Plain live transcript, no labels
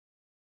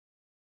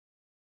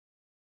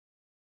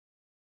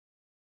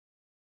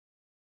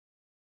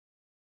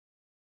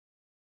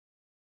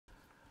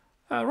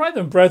Right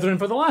then, brethren,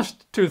 for the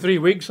last 2 or 3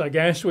 weeks, I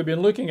guess, we've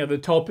been looking at the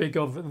topic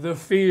of the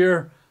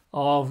fear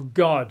of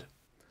God.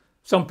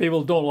 Some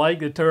people don't like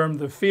the term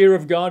the fear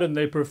of God and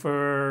they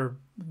prefer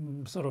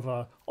sort of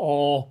a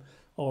awe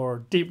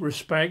or deep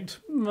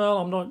respect. Well,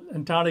 I'm not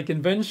entirely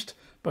convinced,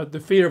 but the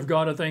fear of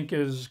God, I think,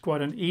 is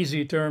quite an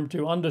easy term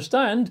to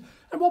understand.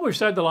 And what we've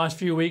said the last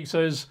few weeks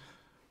is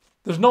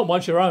there's not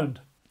much around.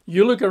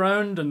 You look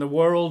around in the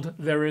world,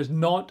 there is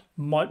not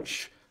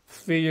much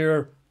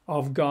fear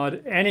of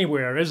God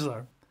anywhere, is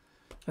there?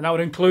 And that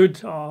would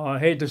include, I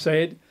hate to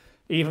say it,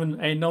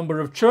 even a number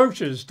of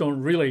churches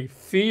don't really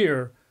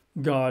fear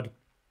God.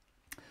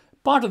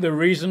 Part of the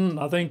reason,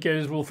 I think,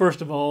 is, well,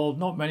 first of all,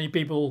 not many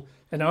people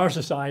in our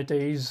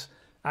societies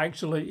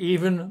actually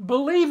even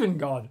believe in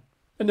God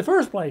in the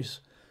first place,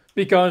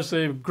 because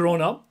they've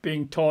grown up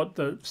being taught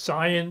that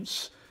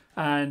science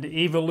and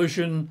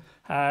evolution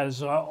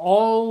has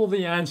all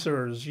the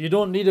answers. You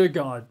don't need a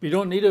God. You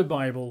don't need a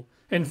Bible.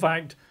 In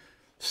fact,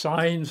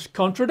 science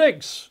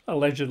contradicts,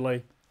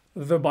 allegedly,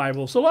 the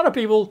Bible. So a lot of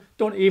people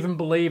don't even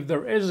believe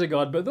there is a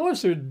God, but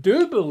those who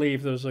do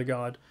believe there's a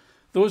God,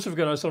 those who've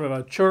got a sort of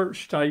a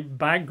church-type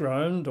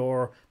background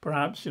or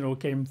perhaps,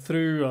 came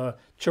through a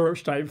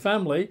church-type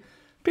family,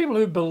 people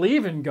who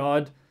believe in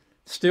God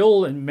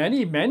still, in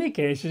many, many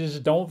cases,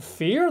 don't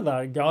fear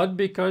that God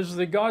because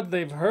the God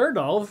they've heard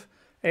of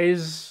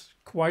is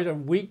quite a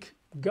weak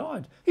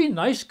God. He's a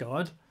nice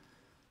God,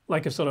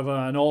 like a sort of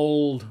an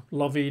old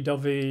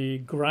lovey-dovey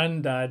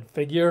granddad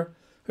figure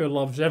who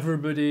loves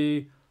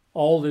everybody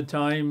all the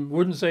time,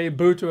 wouldn't say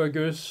boo to a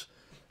goose,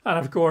 and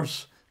of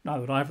course,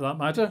 neither would I for that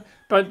matter,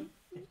 but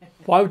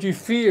why would you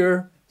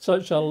fear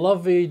such a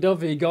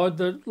lovey-dovey God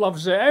that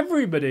loves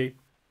everybody?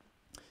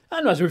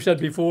 And as we've said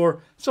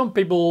before, some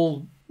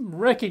people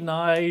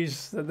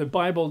recognize that the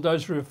Bible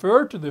does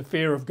refer to the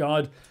fear of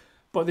God,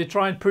 but they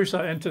try and push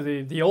that into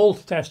the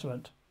Old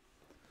Testament.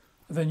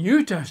 The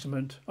New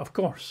Testament, of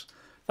course,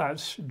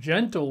 that's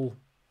gentle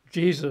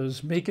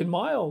Jesus, meek and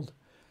mild.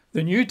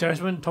 The New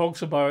Testament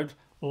talks about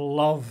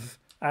love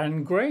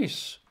and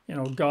grace,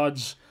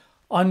 God's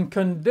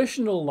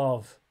unconditional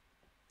love.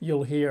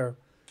 You'll hear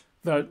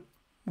that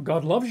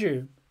God loves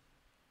you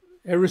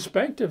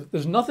irrespective.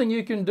 There's nothing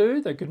you can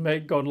do that could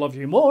make God love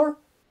you more.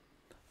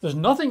 There's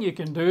nothing you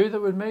can do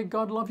that would make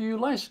God love you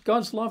less.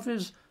 God's love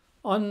is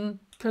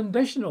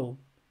unconditional,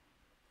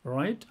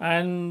 right?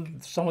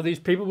 And some of these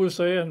people will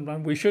say,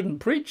 and we shouldn't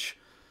preach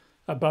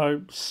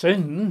about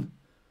sin,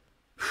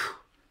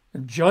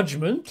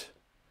 judgment,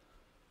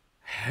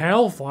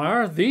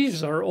 hellfire.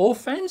 These are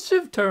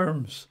offensive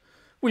terms.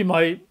 We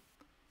might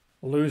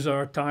lose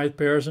our tithe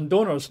payers and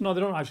donors. No,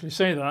 they don't actually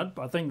say that,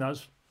 but I think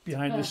that's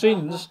behind the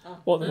scenes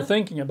what they're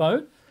thinking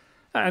about.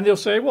 And they'll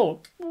say,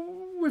 well,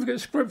 we've got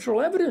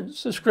scriptural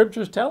evidence. The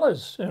scriptures tell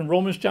us in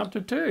Romans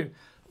chapter 2,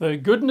 the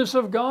goodness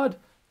of God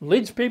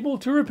leads people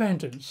to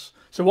repentance.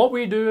 So what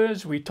we do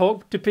is we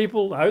talk to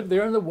people out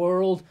there in the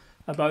world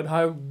about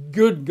how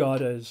good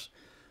God is.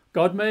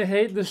 God may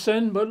hate the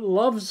sin, but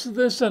loves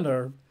the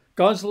sinner.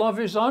 God's love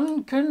is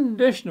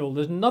unconditional.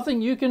 There's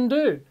nothing you can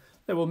do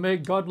that will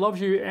make God love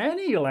you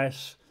any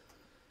less.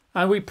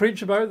 And we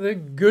preach about the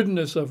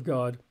goodness of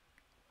God.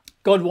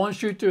 God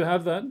wants you to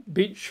have that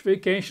beach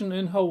vacation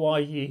in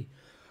Hawaii.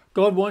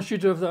 God wants you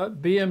to have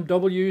that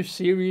BMW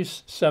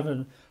Series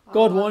 7.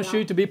 God wants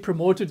you to be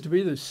promoted to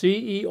be the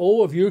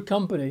CEO of your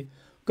company.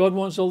 God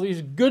wants all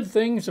these good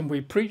things, and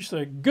we preach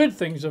the good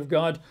things of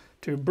God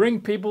to bring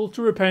people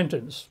to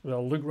repentance.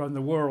 Well, look around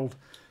the world.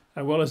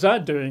 How well is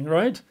that doing,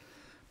 right?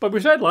 But we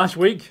said last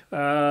week we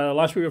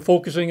were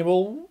focusing,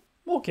 well,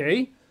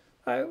 okay,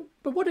 but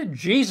what did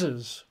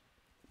Jesus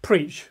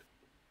preach?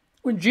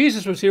 When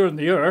Jesus was here on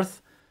the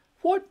earth,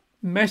 what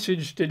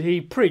message did he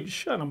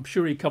preach? And I'm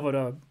sure he covered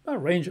a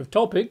range of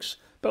topics,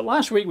 but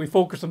last week we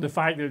focused on the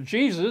fact that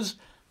Jesus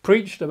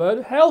preached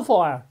about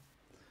hellfire.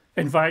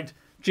 In fact,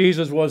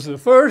 Jesus was the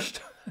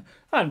first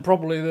and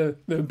probably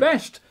the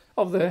best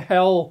of the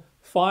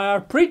hellfire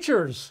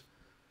preachers,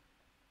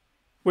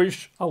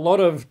 which a lot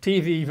of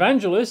TV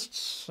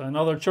evangelists and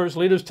other church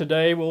leaders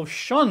today will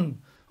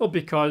shun. Well,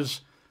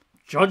 because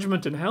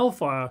judgment and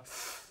hellfire,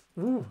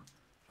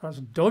 that's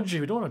dodgy.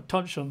 We don't want to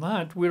touch on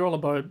that. We're all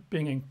about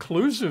being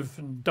inclusive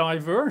and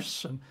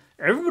diverse, and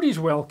everybody's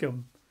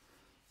welcome.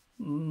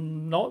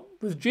 Not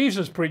with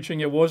Jesus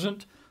preaching, it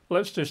wasn't.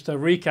 Let's just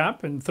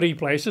recap in 3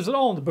 places. They're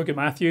all in the book of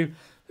Matthew.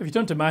 If you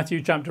turn to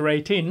Matthew chapter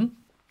 18,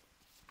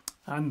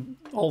 and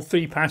all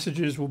 3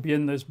 passages will be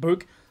in this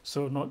book,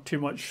 so not too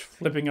much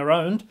flipping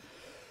around.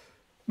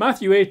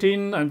 Matthew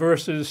 18 and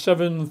verses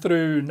 7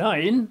 through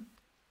 9.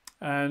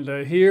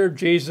 And here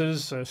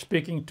Jesus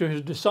speaking to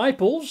his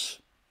disciples,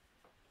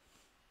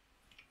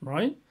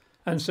 right,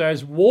 and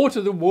says, woe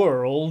to the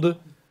world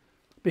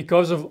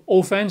because of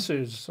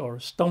offences or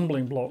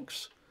stumbling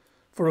blocks.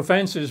 For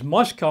offences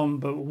must come,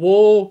 but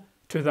woe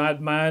to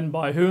that man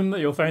by whom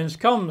the offence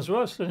comes. Well,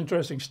 that's an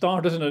interesting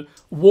start, isn't it?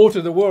 Woe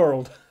to the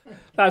world.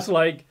 That's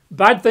like,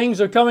 bad things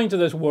are coming to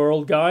this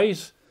world,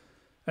 guys.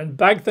 And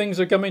bad things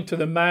are coming to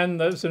the man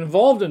that's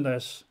involved in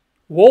this.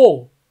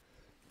 Woe.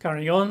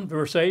 Carrying on,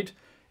 verse 8.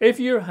 If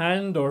your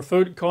hand or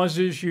foot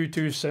causes you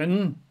to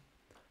sin,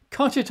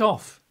 cut it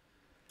off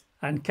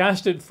and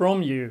cast it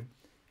from you.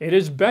 It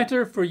is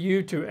better for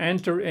you to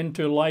enter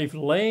into life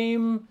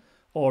lame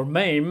or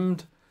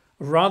maimed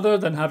rather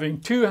than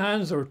having 2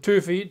 hands or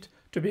 2 feet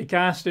to be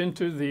cast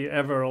into the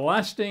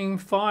everlasting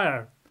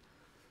fire.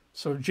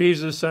 So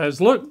Jesus says,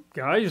 look,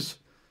 guys,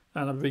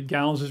 and the big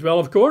gals as well,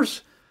 of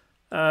course,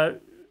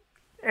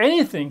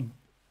 anything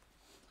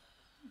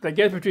that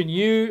gets between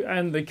you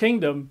and the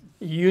kingdom,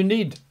 you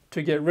need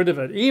to get rid of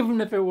it,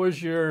 even if it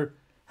was your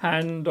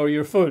hand or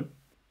your foot.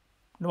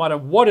 No matter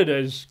what it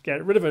is,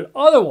 get rid of it.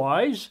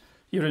 Otherwise,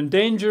 you're in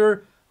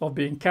danger of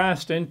being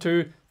cast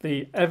into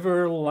the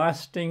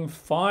everlasting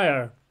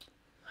fire.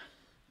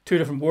 2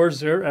 different words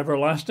there,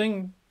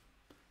 everlasting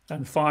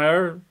and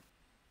fire,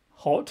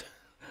 hot,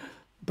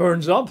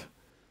 burns up.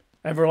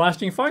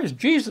 Everlasting fire is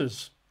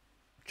Jesus,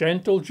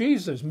 gentle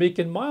Jesus, meek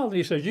and mild.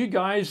 He says, you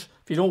guys,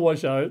 if you don't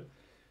watch out,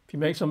 if you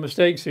make some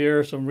mistakes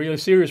here, some really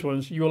serious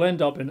ones, you'll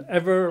end up in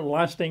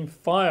everlasting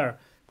fire,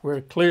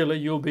 where clearly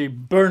you'll be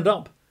burned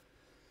up.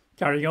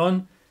 Carrying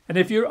on. And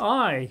if your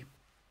eye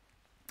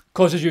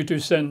causes you to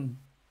sin,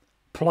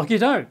 pluck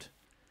it out,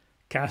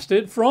 cast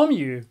it from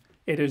you.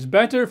 It is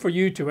better for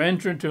you to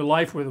enter into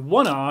life with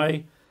 1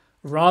 eye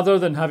rather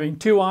than having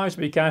 2 eyes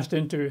be cast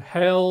into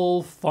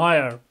hell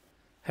fire.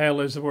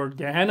 Hell is the word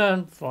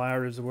Gehenna,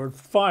 fire is the word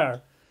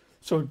fire.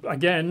 So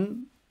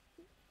again,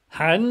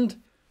 hand,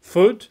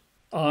 foot,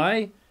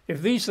 eye,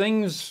 if these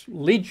things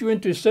lead you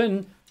into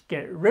sin,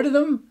 get rid of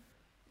them,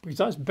 because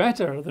that's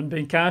better than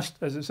being cast,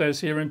 as it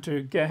says here,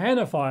 into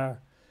Gehenna fire,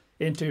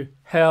 into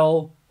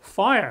hell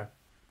fire.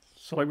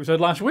 So like we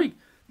said last week,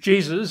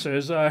 Jesus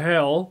is a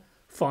hell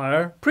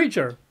fire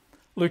preacher.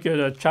 Look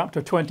at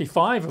chapter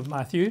 25 of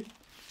Matthew.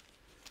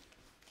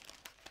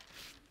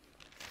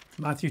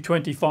 Matthew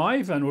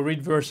 25, and we'll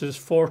read verses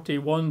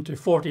 41 to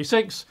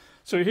 46.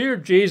 So here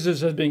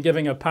Jesus has been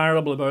giving a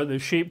parable about the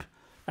sheep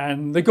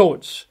and the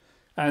goats.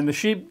 And the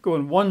sheep go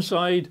on one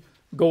side,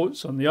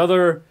 goats on the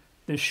other.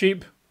 The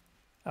sheep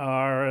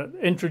are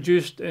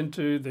introduced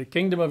into the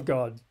kingdom of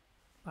God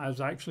as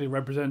actually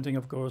representing,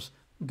 of course,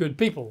 good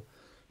people.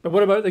 But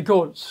what about the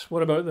goats?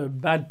 What about the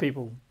bad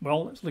people?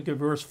 Well, let's look at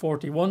verse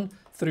 41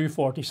 through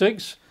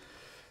 46.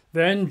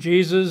 Then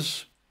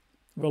Jesus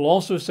will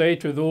also say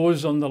to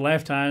those on the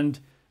left hand,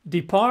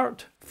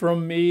 depart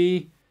from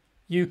me,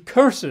 you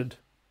cursed,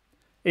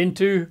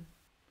 into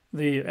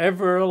the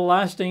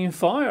everlasting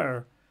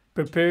fire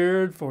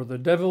prepared for the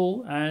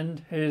devil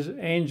and his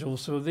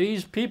angels. So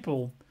these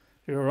people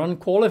who are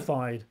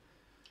unqualified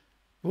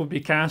will be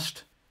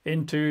cast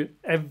into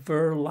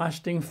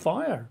everlasting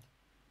fire.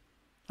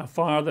 A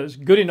fire that's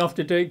good enough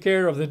to take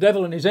care of the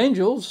devil and his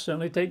angels,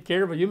 certainly take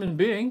care of a human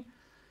being.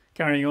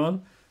 Carrying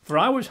on. For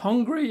I was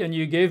hungry and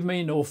you gave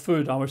me no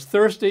food. I was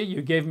thirsty,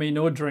 you gave me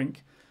no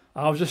drink.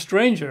 I was a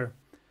stranger,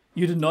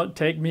 you did not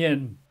take me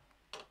in.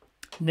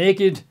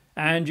 Naked,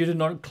 and you did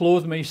not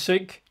clothe me.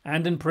 Sick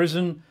and in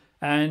prison,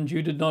 and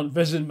you did not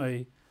visit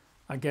me.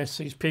 I guess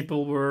these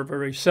people were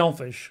very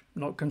selfish,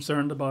 not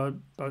concerned about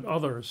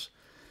others.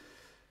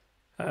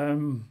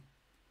 I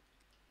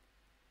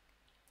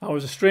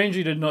was a stranger,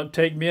 you did not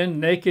take me in.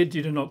 Naked,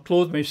 you did not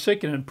clothe me.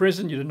 Sick and in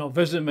prison, you did not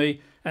visit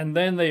me. And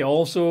then they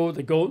also,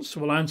 the goats,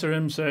 will answer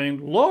him saying,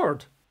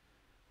 Lord.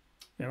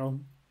 You know,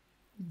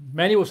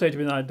 many will say to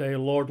me that day,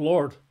 Lord,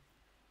 Lord.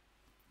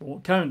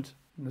 Won't count.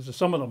 And there's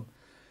some of them.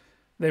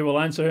 They will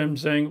answer him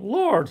saying,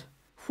 Lord,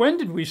 when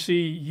did we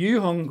see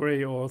you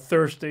hungry or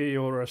thirsty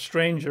or a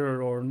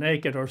stranger or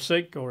naked or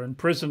sick or in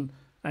prison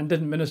and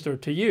didn't minister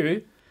to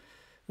you?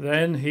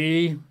 Then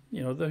he,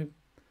 you know,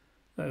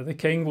 the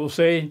king will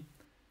say,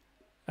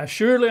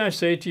 Assuredly I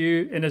say to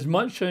you,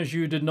 inasmuch as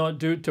you did not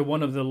do it to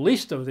one of the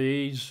least of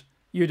these,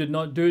 you did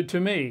not do it to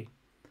me.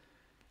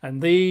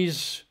 And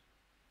these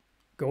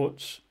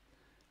goats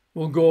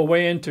will go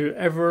away into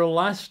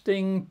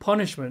everlasting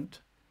punishment,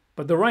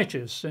 but the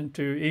righteous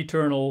into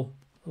eternal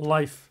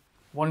life.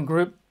 One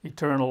group,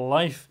 eternal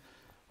life.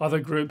 Other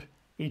group,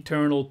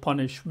 eternal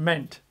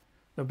punishment.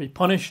 They'll be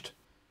punished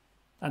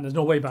and there's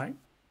no way back.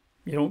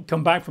 You don't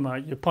come back from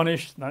that. You're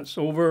punished, that's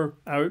over,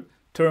 out,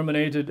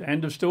 terminated,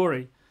 end of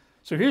story.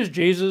 So here's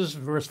Jesus,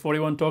 verse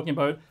 41, talking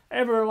about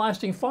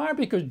everlasting fire,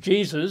 because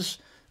Jesus,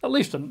 at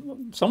least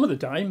some of the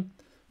time,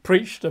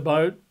 preached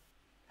about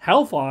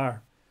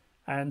hellfire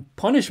and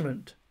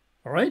punishment,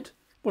 all right? It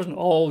wasn't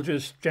all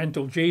just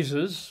gentle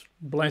Jesus,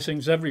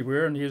 blessings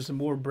everywhere, and here's some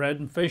more bread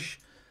and fish,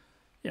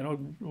 you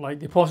know, like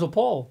the Apostle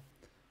Paul.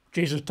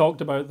 Jesus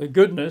talked about the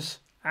goodness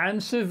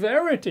and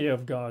severity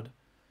of God.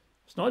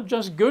 It's not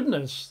just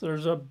goodness.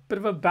 There's a bit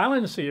of a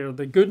balance here,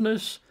 the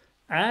goodness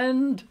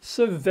and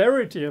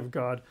severity of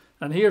God.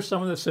 And here's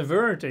some of the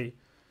severity.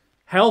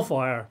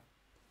 Hellfire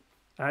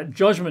at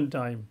judgment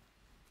time.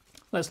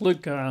 Let's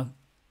look at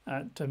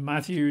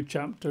Matthew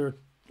chapter,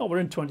 we're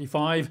in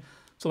 25.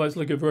 So let's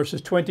look at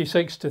verses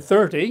 26 to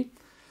 30.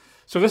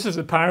 So this is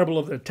the parable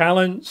of the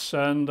talents,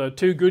 and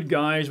 2 good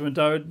guys went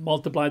out,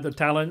 multiplied their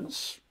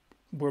talents,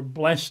 were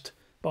blessed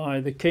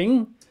by the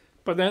king.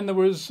 But then there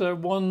was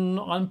one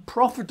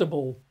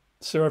unprofitable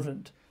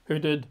servant who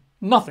did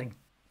nothing,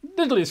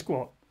 diddly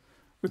squat.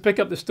 We pick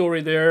up the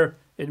story there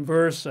in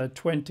verse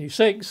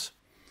 26.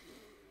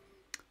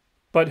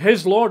 But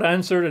his Lord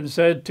answered and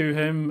said to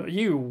him,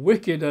 You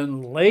wicked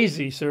and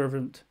lazy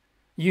servant,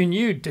 you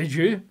knew, did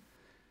you,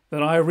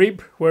 that I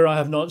reap where I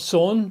have not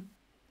sown,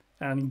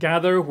 and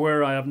gather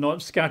where I have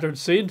not scattered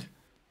seed?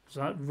 Is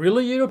that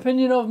really your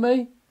opinion of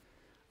me?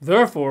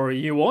 Therefore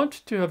you ought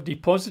to have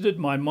deposited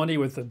my money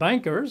with the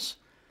bankers,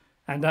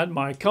 and at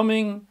my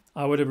coming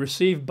I would have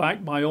received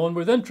back my own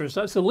with interest.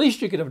 That's the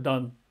least you could have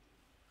done.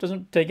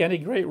 Doesn't take any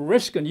great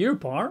risk on your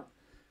part,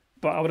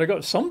 but I would have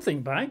got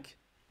something back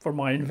for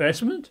my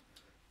investment.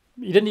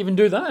 You didn't even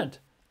do that.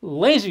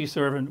 Lazy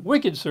servant,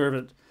 wicked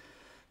servant.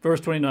 Verse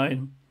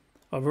 29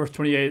 or verse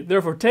 28.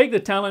 Therefore take the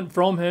talent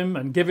from him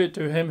and give it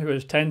to him who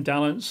has 10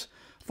 talents.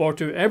 For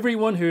to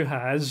everyone who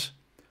has,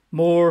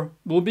 more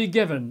will be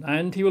given,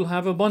 and he will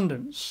have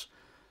abundance.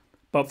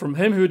 But from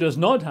him who does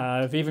not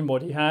have, even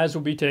what he has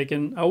will be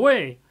taken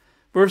away.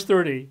 Verse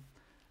 30.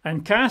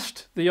 And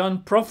cast the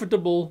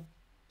unprofitable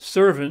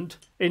servant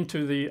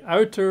into the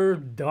outer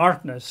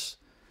darkness.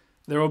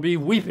 There will be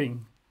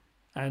weeping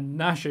and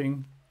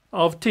gnashing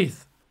of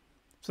teeth.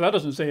 So that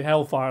doesn't say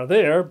hellfire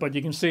there, but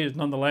you can see it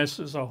nonetheless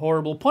as a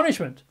horrible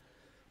punishment.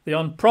 The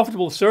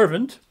unprofitable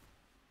servant,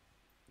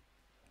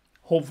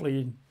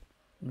 hopefully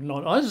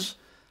not us,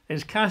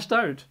 is cast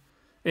out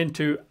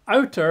into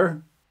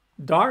outer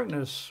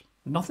darkness.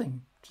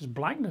 Nothing, just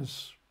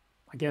blackness.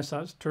 I guess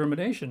that's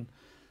termination.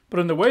 But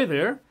on the way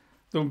there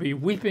will be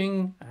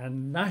weeping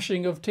and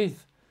gnashing of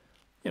teeth.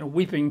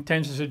 Weeping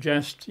tends to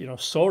suggest,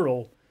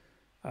 sorrow,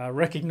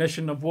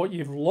 recognition of what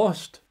you've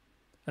lost.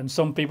 And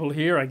some people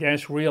here, I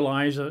guess,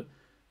 realize that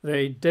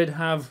they did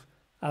have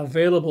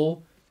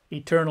available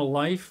eternal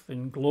life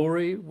in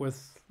glory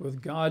with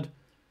God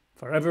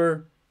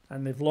forever,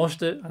 and they've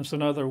lost it, and so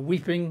now they're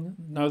weeping,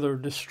 now they're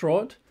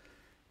distraught.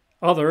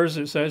 Others,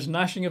 it says,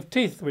 gnashing of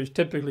teeth, which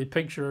typically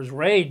pictures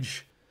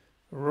rage,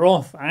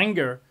 wrath,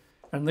 anger.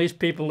 And these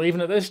people,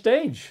 even at this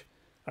stage,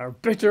 are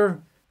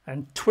bitter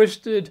and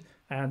twisted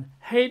and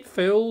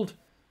hate-filled,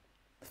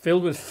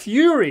 filled with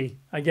fury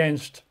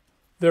against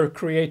their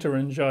creator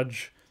and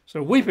judge.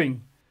 So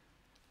weeping,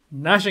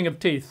 gnashing of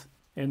teeth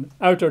in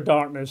outer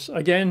darkness.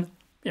 Again,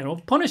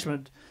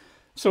 punishment.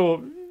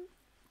 So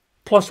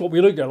plus what we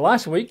looked at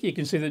last week, you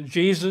can see that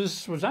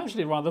Jesus was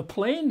actually rather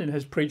plain in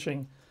his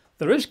preaching.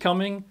 There is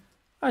coming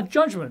a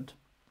judgment.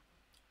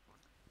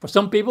 For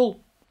some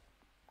people,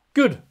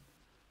 good.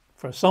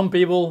 For some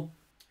people,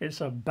 it's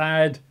a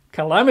bad,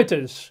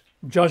 calamitous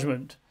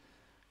judgment.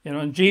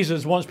 And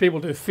Jesus wants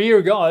people to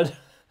fear God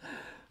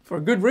for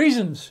good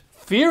reasons.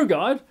 Fear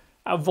God,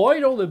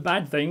 avoid all the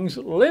bad things,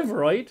 live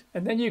right,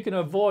 and then you can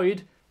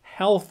avoid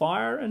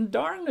hellfire and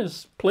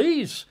darkness.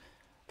 Please,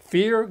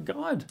 fear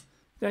God.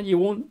 Then you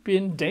won't be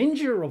in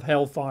danger of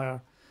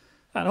hellfire.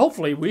 And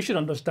hopefully we should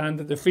understand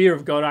that the fear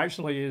of God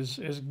actually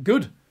is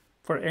good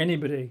for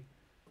anybody.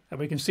 And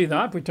we can see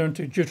that if we turn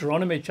to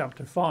Deuteronomy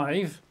chapter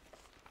 5,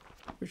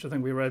 which I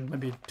think we read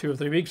maybe 2 or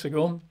 3 weeks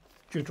ago.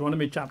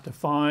 Deuteronomy chapter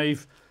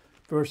 5,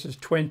 verses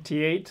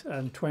 28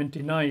 and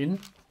 29.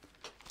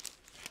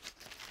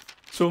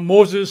 So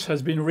Moses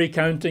has been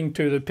recounting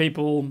to the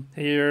people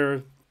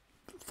here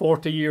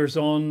 40 years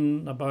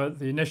on about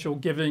the initial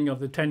giving of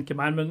the 10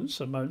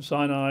 Commandments at Mount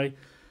Sinai,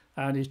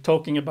 and he's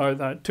talking about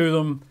that to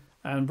them.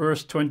 And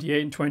verse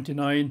 28 and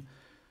 29,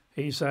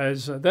 he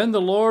says, Then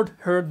the Lord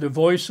heard the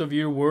voice of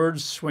your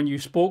words when you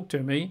spoke to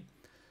me,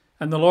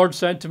 and the Lord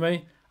said to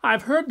me, I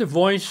have heard the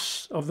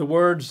voice of the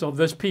words of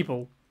this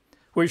people,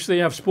 which they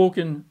have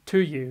spoken to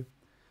you.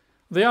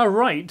 They are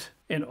right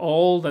in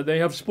all that they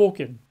have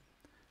spoken.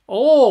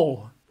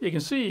 Oh, you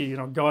can see,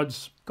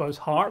 God's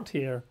heart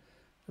here,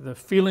 the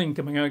feeling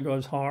coming out of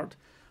God's heart.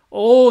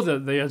 Oh,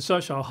 that they had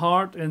such a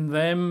heart in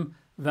them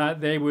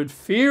that they would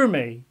fear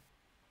me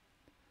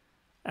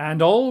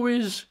and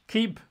always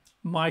keep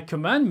my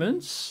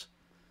commandments,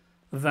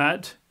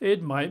 that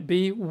it might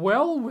be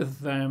well with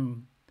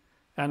them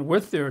and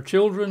with their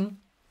children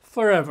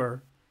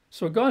forever.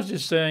 So God's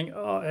just saying,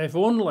 if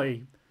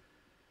only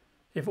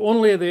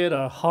they had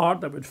a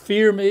heart that would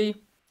fear me,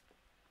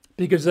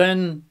 because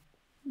then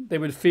they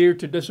would fear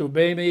to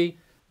disobey me,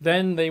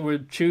 then they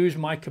would choose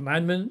my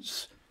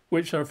commandments,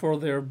 which are for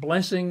their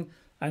blessing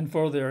and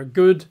for their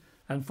good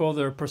and for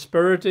their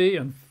prosperity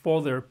and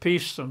for their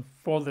peace and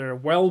for their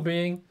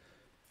well-being.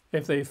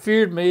 If they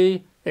feared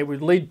me, it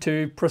would lead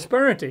to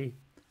prosperity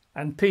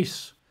and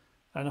peace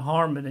and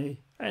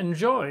harmony and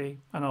joy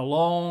and a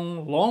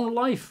long, long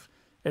life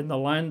in the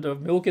land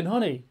of milk and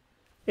honey.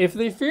 If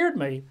they feared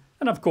me.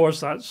 And of course,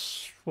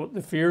 that's what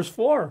the fear is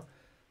for.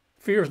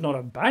 Fear is not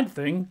a bad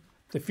thing.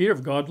 The fear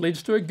of God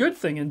leads to a good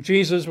thing. And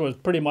Jesus was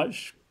pretty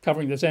much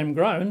covering the same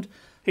ground.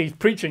 He's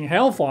preaching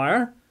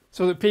hellfire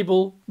so that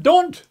people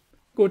don't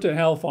go to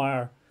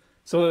hellfire,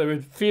 so that they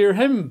would fear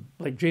him.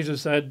 Like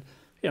Jesus said,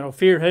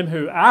 fear him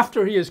who,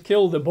 after he has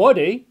killed the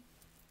body,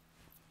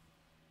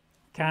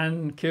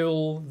 can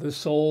kill the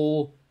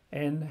soul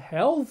in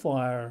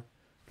hellfire.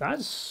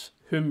 That's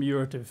whom you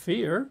are to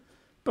fear.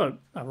 But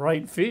a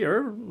right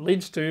fear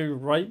leads to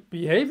right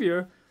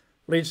behavior,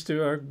 leads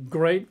to a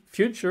great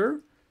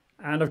future,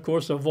 and of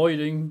course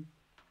avoiding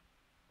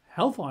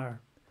hellfire.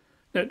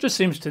 Now, it just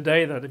seems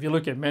today that if you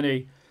look at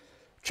many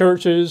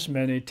churches,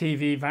 many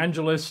TV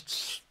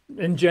evangelists,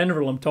 in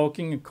general I'm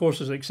talking, of course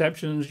there's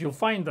exceptions, you'll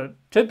find that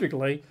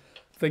typically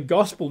the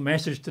gospel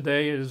message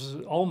today is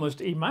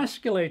almost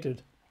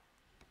emasculated.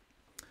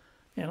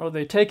 You know,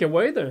 they take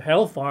away the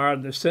hellfire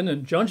and the sin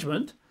and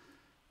judgment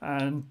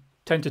and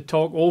tend to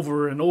talk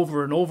over and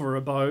over and over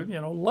about, you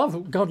know,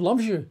 love. God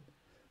loves you.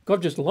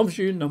 God just loves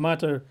you no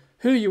matter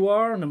who you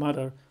are, no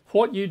matter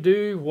what you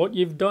do, what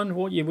you've done,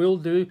 what you will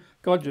do.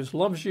 God just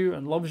loves you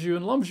and loves you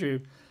and loves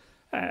you.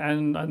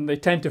 And they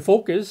tend to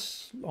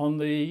focus on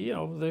the, you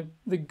know,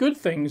 the good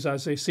things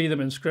as they see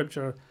them in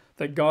Scripture,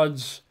 that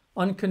God's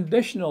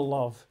unconditional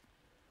love.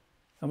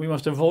 And we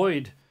must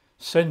avoid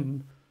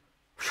sin.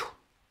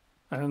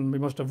 And we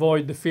must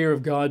avoid the fear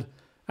of God.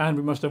 And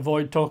we must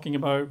avoid talking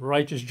about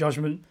righteous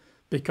judgment,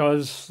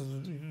 because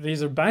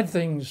these are bad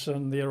things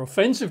and they are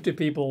offensive to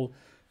people,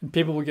 and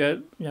people will get,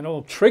 you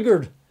know,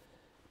 triggered.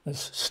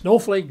 This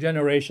snowflake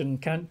generation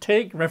can't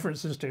take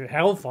references to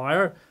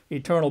hellfire,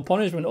 eternal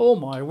punishment. Oh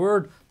my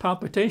word,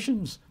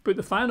 palpitations, put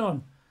the fan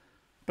on.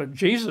 But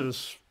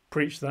Jesus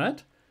preached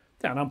that,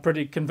 and I'm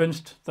pretty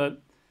convinced that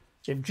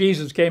if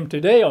Jesus came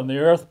today on the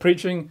earth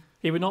preaching,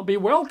 he would not be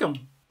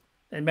welcome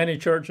in many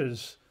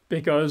churches,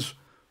 because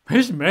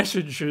his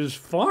message is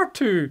far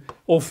too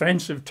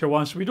offensive to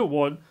us. We don't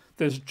want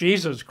this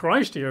Jesus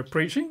Christ here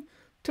preaching.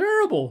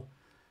 Terrible.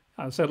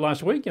 I said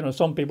last week, you know,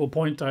 some people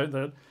point out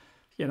that,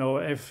 you know,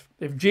 if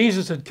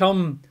Jesus had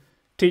come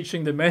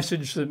teaching the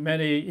message that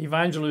many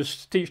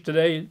evangelists teach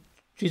today,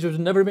 Jesus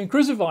had never been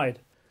crucified,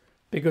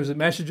 because the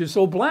message is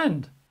so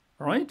bland,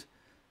 right?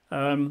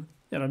 You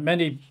know,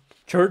 many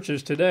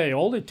churches today,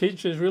 all they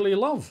teach is really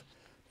love.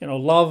 You know,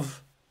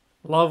 love,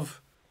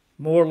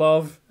 more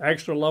love,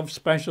 extra love,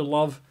 special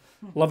love.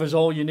 Love is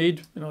all you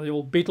need. You know, the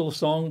old Beatles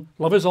song,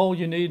 love is all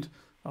you need.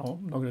 Oh,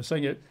 I'm not going to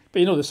sing it. But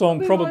you know the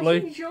song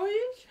probably. Enjoy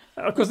it.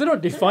 Because they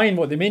don't define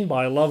what they mean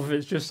by love.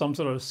 It's just some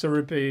sort of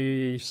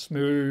syrupy,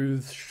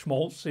 smooth,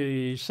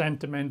 schmaltzy,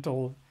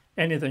 sentimental,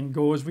 anything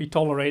goes. We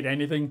tolerate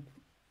anything.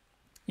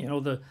 You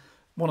know,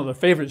 one of the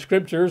favourite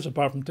scriptures,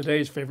 apart from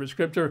today's favourite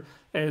scripture,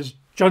 is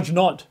judge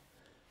not.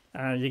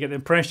 You get the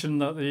impression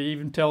that they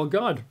even tell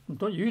God,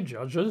 don't you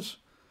judge us.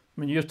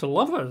 I mean, you're to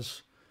love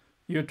us.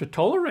 You're to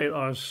tolerate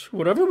us.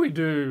 Whatever we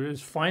do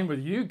is fine with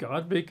you,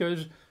 God,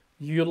 because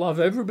you love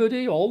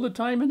everybody all the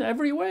time in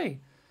every way.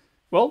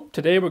 Well,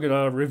 today we're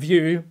going to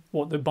review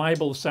what the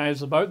Bible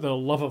says about the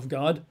love of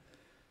God.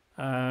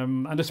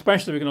 And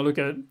especially we're going to look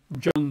at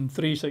John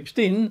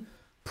 3:16,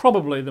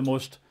 probably the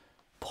most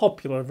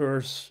popular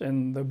verse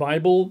in the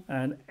Bible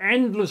and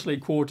endlessly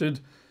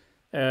quoted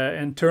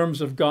in terms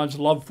of God's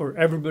love for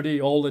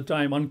everybody all the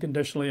time,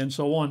 unconditionally, and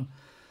so on.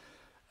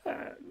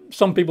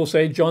 Some people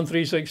say John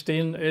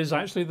 3:16 is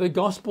actually the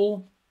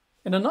gospel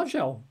in a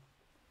nutshell.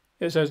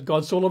 It says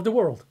God so loved the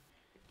world.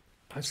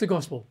 That's the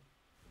gospel.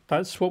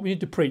 That's what we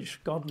need to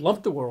preach. God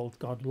loved the world.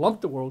 God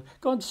loved the world.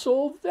 God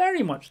so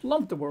very much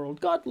loved the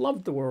world. God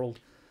loved the world.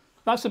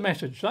 That's the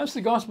message. That's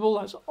the gospel.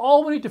 That's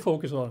all we need to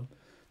focus on.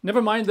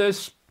 Never mind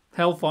this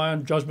hellfire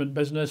and judgment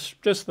business.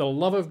 Just the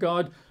love of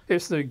God.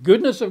 It's the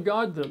goodness of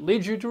God that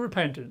leads you to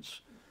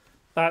repentance.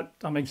 That,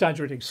 I'm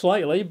exaggerating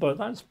slightly, but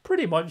that's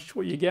pretty much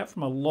what you get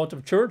from a lot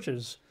of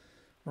churches,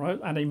 right?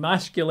 An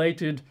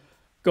emasculated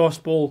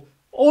gospel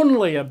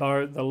only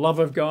about the love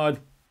of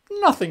God,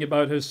 nothing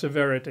about his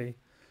severity,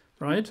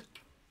 right?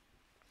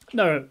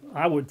 Now,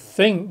 I would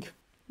think,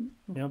 you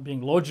know,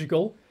 being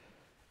logical,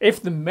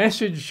 if the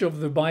message of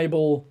the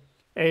Bible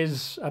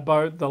is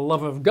about the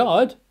love of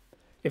God,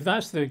 if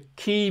that's the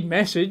key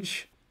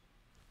message,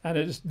 and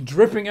it's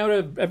dripping out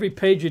of every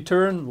page you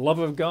turn, love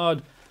of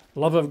God,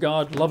 love of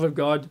God, love of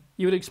God,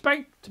 you would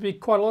expect to be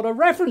quite a lot of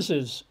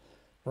references,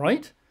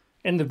 right,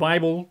 in the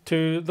Bible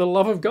to the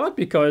love of God,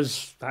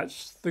 because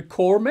that's the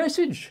core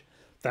message.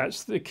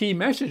 That's the key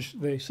message,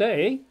 they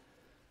say.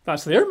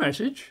 That's their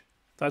message.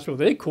 That's what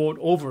they quote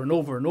over and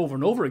over and over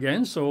and over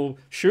again. So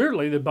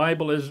surely the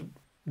Bible is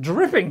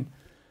dripping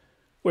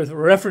with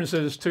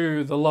references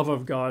to the love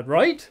of God,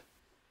 right?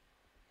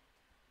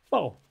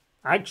 Well,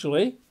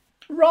 actually,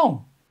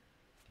 wrong.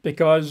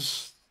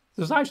 Because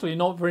there's actually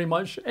not very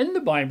much in the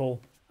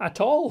Bible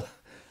at all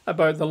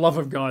about the love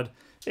of God.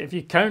 If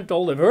you count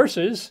all the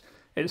verses,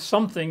 it's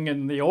something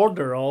in the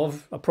order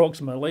of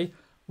approximately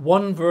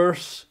one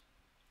verse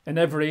in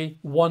every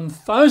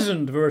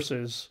 1,000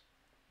 verses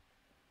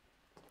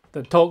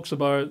that talks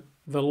about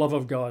the love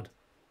of God.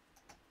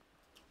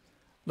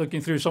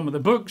 Looking through some of the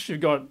books,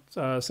 you've got,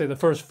 say, the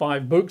first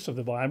 5 books of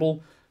the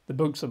Bible, the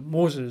books that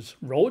Moses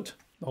wrote,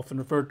 often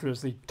referred to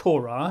as the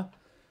Torah,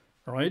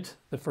 right?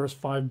 The first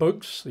 5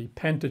 books, the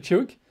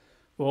Pentateuch.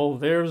 Well,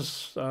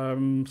 there's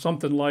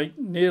something like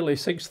nearly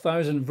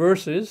 6,000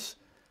 verses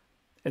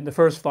in the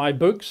first 5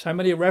 books. How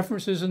many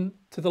references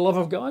to the love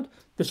of God?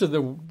 This is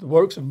the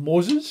works of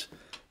Moses.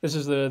 This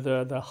is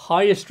the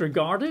highest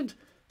regarded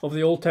of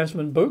the Old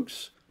Testament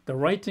books. The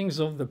writings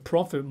of the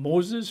prophet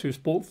Moses, who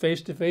spoke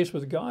face to face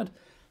with God,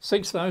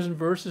 6,000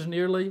 verses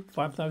nearly,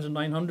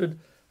 5,900,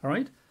 all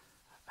right?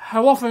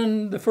 How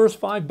often the first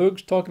 5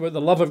 books talk about the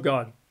love of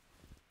God?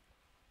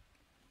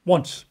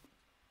 Once.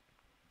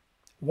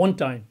 One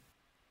time.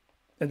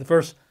 In the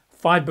first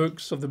 5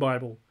 books of the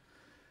Bible.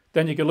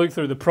 Then you can look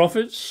through the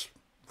prophets,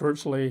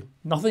 virtually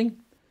nothing.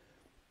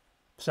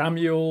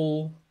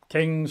 Samuel,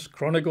 Kings,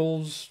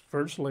 Chronicles,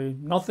 virtually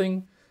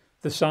nothing.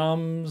 The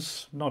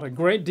Psalms, not a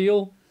great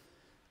deal.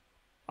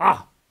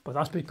 But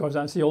that's because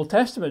that's the Old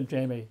Testament,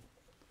 Jamie.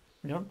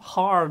 You know,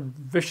 hard,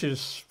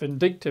 vicious,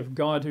 vindictive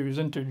God who's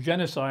into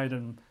genocide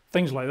and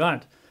things like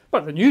that.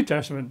 But the New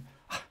Testament,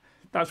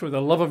 that's where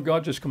the love of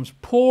God just comes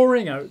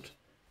pouring out.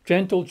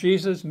 Gentle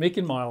Jesus, meek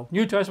and mild.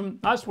 New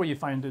Testament, that's where you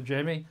find it,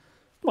 Jamie.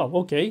 Well,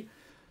 okay.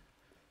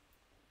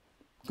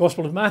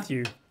 Gospel of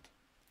Matthew.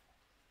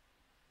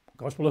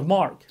 Gospel of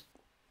Mark.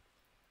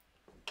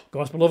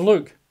 Gospel of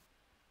Luke.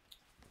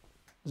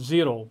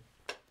 0.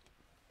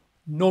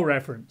 No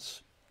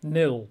reference.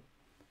 Nil.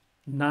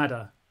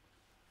 Nada.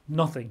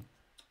 Nothing.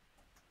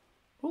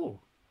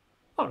 Oh,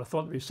 I would have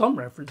thought there'd be some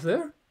reference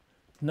there.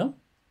 No.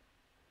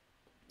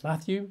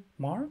 Matthew,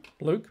 Mark,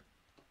 Luke,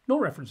 no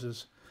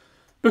references.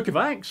 Book of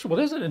Acts, well,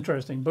 this is an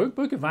interesting book.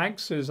 Book of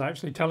Acts is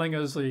actually telling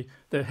us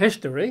the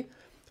history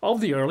of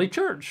the early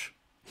church.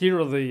 Here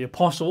are the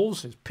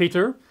apostles, it's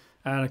Peter,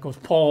 and of course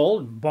Paul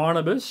and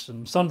Barnabas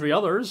and sundry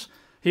others.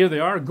 Here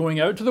they are going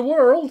out to the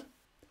world,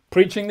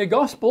 preaching the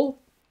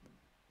gospel,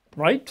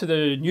 right, to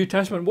the New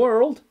Testament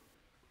world,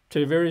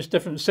 to various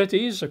different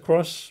cities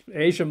across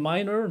Asia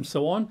Minor and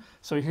so on.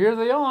 So here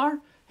they are.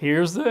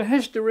 Here's the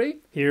history.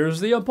 Here's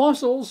the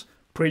apostles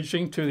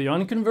preaching to the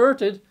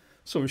unconverted.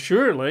 So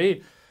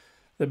surely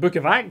the book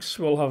of Acts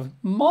will have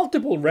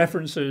multiple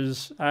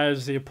references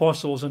as the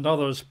apostles and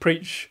others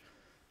preach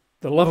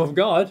the love of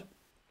God.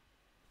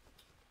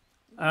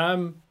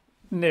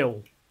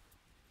 Nil.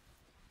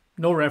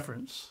 No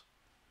reference.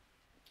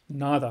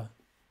 Nada.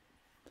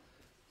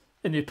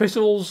 In the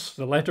epistles,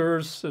 the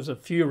letters, there's a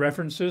few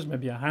references,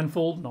 maybe a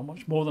handful, not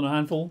much more than a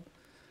handful.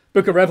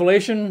 Book of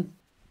Revelation,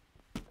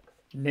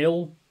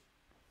 nil.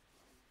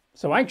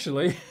 So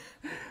actually,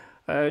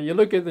 you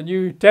look at the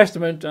New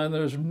Testament and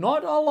there's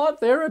not a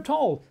lot there at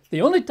all.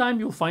 The only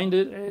time you'll find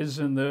it is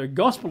in the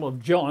Gospel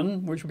of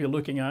John, which we'll be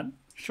looking at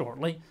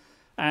shortly,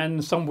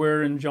 and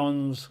somewhere in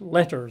John's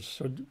letters.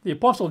 So the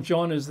Apostle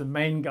John is the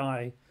main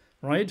guy,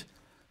 right?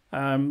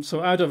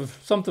 So out of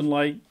something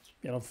like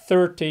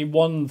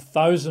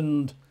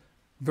 31,000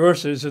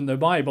 verses in the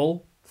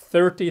Bible,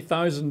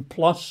 30,000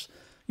 plus,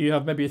 you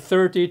have maybe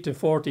 30 to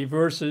 40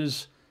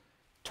 verses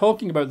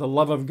talking about the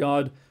love of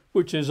God,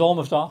 which is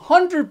almost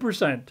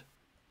 100%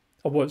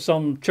 of what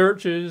some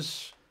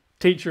churches,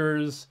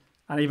 teachers,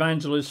 and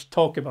evangelists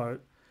talk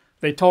about.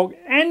 They talk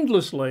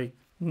endlessly,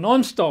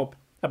 non-stop,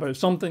 about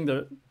something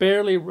that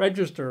barely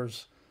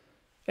registers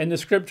in the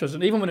scriptures.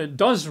 And even when it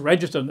does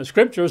register in the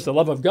scriptures, the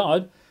love of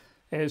God,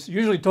 it's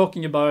usually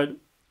talking about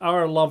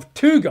our love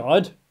to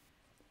God.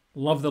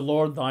 Love the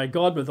Lord thy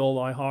God with all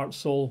thy heart,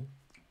 soul,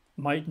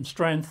 might, and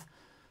strength,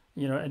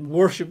 and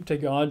worship to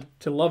God,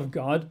 to love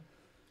God.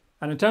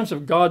 And in terms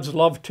of God's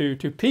love to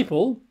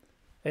people,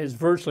 it's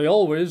virtually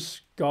always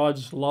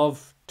God's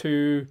love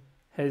to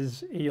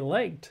his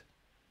elect,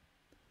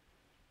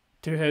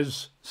 to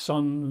his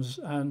sons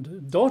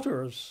and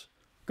daughters,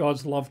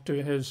 God's love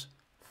to his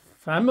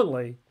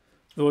family,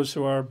 those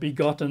who are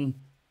begotten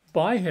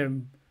by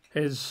him,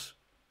 his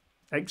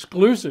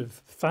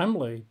exclusive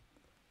family,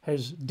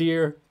 his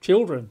dear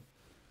children.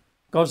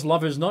 God's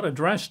love is not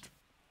addressed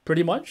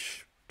pretty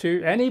much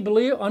to any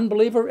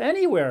unbeliever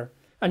anywhere.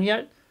 And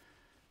yet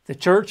the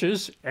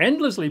churches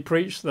endlessly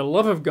preach the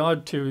love of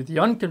God to the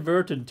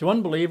unconverted, to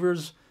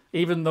unbelievers,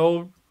 even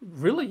though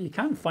really you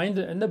can't find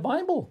it in the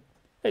Bible.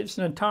 It's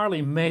an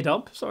entirely made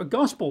up sort of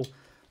gospel.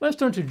 Let's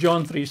turn to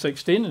John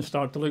 3:16 and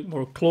start to look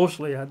more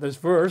closely at this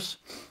verse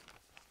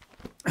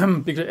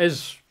because it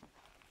is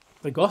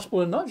the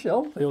gospel in a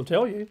nutshell, they'll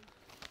tell you.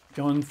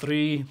 John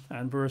 3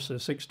 and verse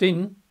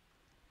 16.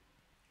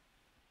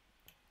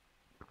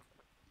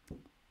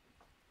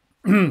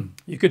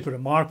 You could put a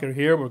marker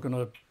here. We're going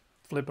to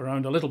flip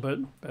around a little bit,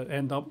 but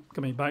end up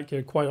coming back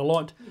here quite a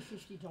lot.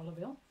 The $50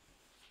 bill?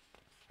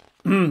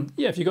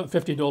 Yeah, if you've got a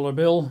 $50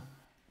 bill,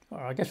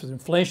 or I guess with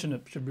inflation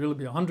it should really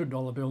be a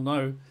 $100 bill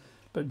now.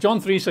 But John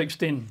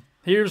 3:16,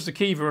 here's the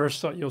key verse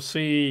that you'll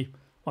see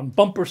on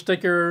bumper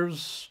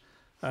stickers,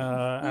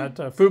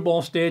 at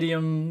football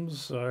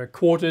stadiums,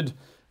 quoted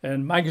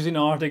in magazine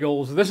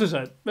articles. This is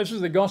it. This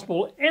is the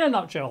gospel in a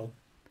nutshell.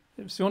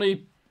 It's the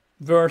only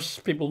verse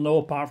people know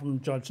apart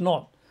from judge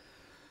not.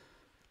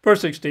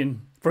 Verse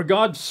 16, for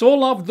God so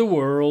loved the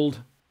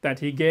world that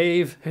he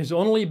gave his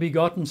only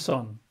begotten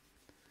Son,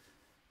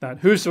 that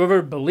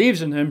whosoever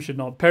believes in him should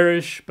not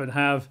perish, but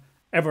have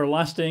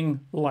everlasting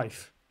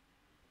life.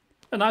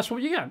 And that's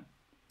what you get.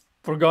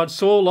 For God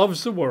so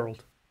loves the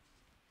world.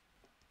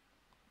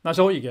 That's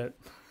all you get.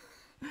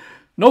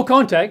 No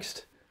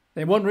context.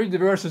 They won't read the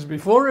verses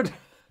before it.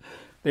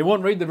 They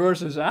won't read the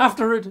verses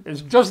after it.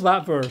 It's just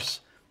that verse.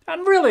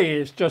 And really,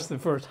 it's just the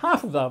first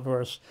half of that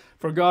verse.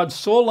 For God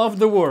so loved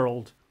the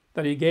world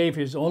that he gave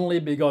his only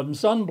begotten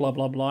Son, blah,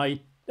 blah, blah,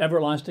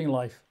 everlasting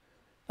life.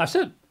 That's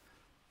it.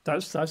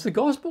 That's the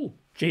gospel.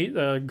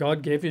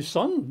 God gave his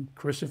Son,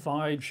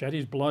 crucified, shed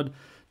his blood,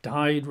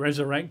 died,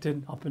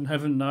 resurrected, up in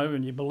heaven now,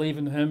 and you believe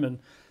in him, and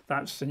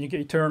you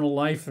get eternal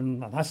life,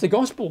 and that's the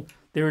gospel.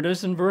 There it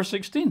is in verse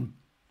 16.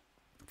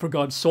 For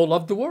God so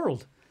loved the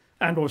world.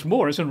 And what's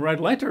more, it's in red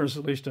letters,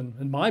 at least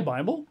in my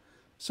Bible.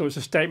 So it's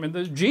a statement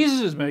that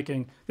Jesus is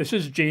making. This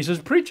is Jesus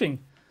preaching.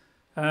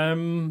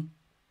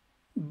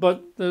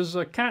 But there's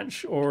a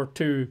catch or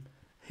two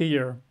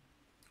here,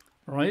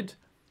 right?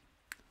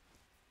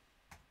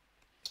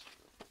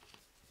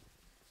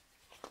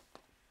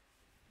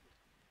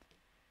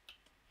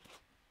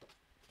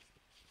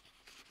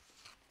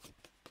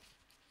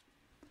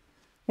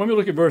 When we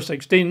look at verse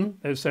 16,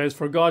 it says,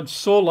 for God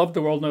so loved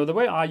the world. Now, the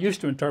way I used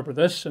to interpret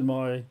this in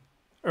my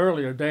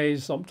earlier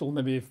days, up till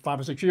maybe 5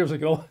 or 6 years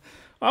ago,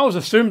 I always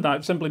assumed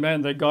that simply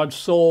meant that God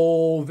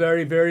so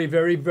very, very,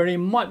 very, very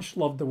much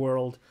loved the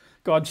world.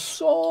 God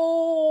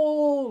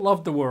so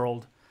loved the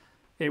world.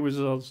 It was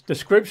a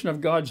description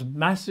of God's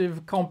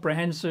massive,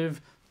 comprehensive,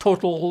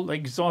 total,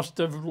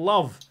 exhaustive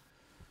love.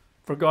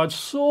 For God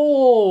so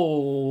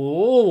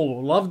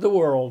loved the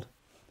world.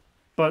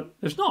 But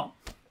it's not.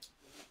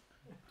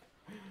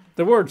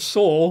 The word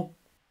so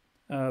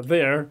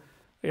there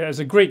is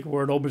a Greek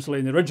word, obviously,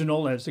 in the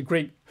original. It's a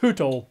Greek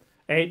houto,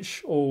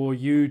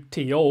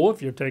 H-O-U-T-O.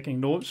 If you're taking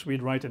notes,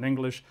 we'd write in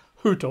English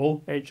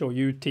houto,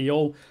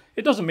 H-O-U-T-O.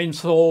 It doesn't mean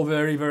so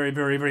very, very,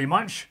 very, very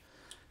much.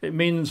 It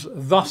means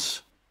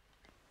thus.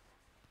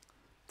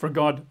 For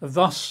God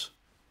thus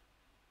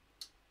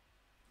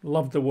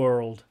loved the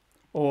world,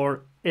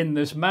 or in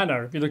this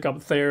manner. If you look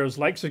up Thayer's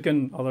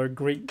lexicon, other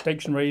Greek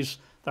dictionaries,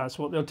 that's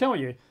what they'll tell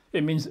you.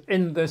 It means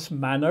in this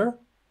manner,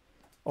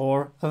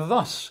 or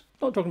thus.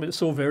 Not talking about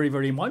so very,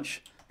 very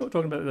much. Not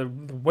talking about the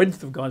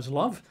width of God's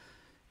love.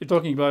 You're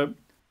talking about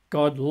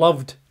God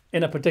loved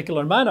in a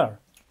particular manner.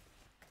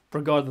 For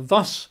God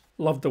thus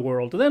loved the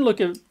world. And then look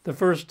at the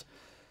first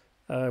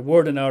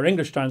word in our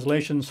English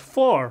translations,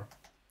 for.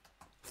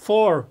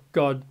 For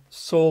God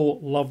so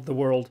loved the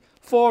world.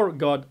 For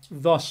God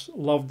thus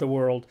loved the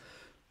world.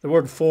 The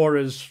word for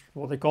is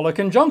what they call a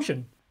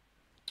conjunction.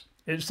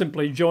 It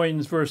simply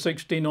joins verse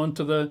 16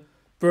 onto the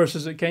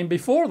verses that came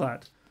before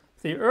that,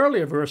 the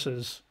earlier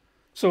verses.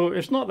 So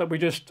it's not that we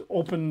just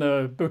open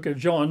the book of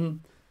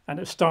John and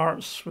it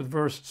starts with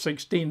verse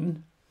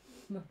 16,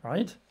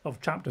 right, of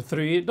chapter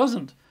 3. It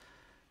doesn't.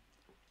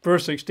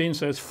 Verse 16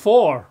 says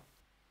for,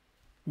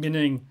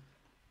 meaning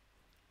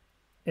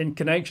in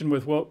connection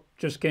with what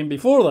just came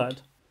before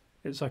that.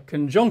 It's a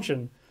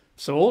conjunction.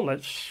 So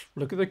let's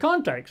look at the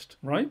context,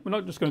 right? We're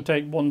not just going to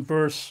take one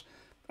verse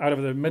out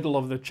of the middle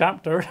of the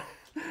chapter,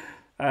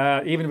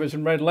 even if it's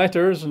in red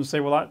letters, and say,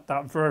 well,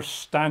 that verse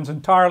stands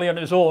entirely on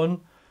its own.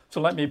 So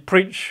let me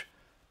preach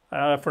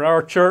for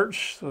our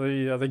church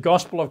the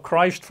gospel of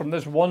Christ from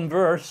this one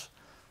verse.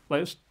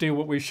 Let's do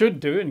what we should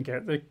do and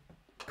get the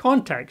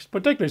context,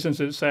 particularly since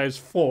it says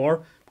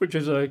for, which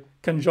is a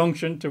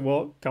conjunction to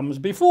what comes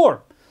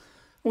before.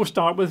 We'll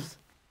start with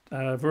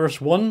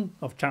verse 1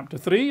 of chapter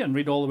 3 and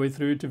read all the way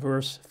through to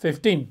verse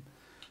 15.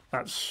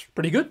 That's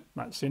pretty good.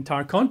 That's the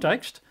entire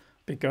context,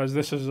 because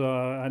this is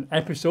an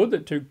episode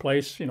that took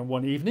place,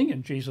 one evening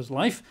in Jesus'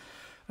 life.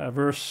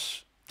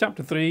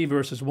 Chapter 3,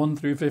 verses 1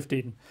 through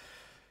 15.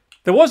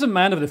 There was a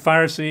man of the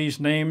Pharisees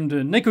named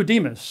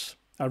Nicodemus,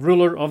 a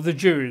ruler of the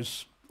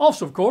Jews.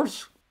 Also, of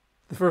course,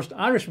 the first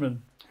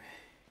Irishman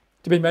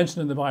to be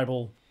mentioned in the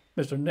Bible,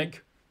 Mr.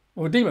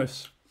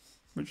 Nicodemus,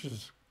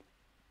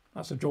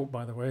 that's a joke,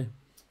 by the way.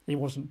 He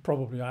wasn't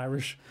probably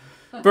Irish.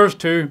 Verse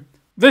 2,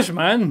 this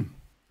man,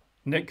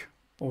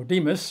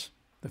 Nicodemus,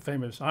 the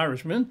famous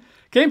Irishman,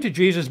 came to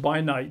Jesus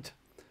by night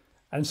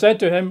and said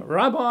to him,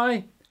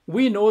 Rabbi,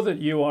 we know that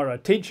you are a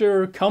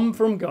teacher come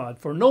from God,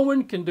 for no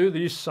one can do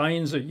these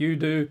signs that you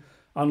do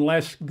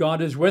unless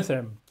God is with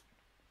him.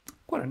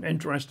 Quite an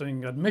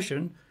interesting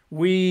admission.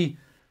 We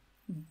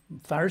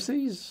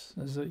Pharisees,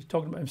 as he's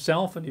talking about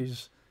himself and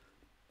his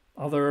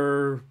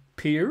other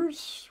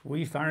peers,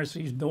 we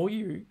Pharisees know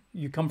you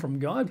come from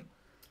God.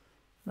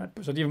 That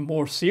puts an even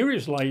more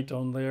serious light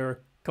on their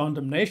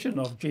condemnation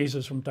of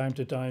Jesus from time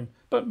to time.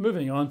 But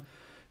moving on,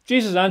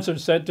 Jesus answered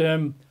and said to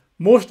him,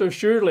 most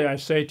assuredly I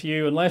say to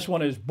you, unless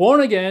one is born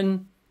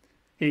again,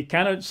 he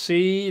cannot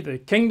see the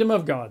kingdom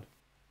of God.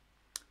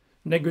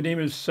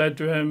 Nicodemus said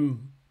to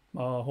him,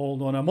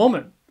 hold on a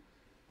moment.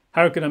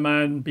 How can a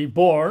man be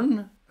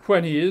born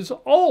when he is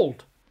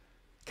old?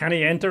 Can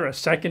he enter a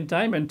second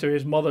time into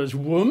his mother's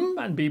womb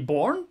and be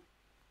born?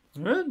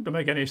 Doesn't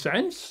make any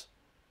sense,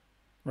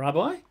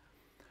 Rabbi.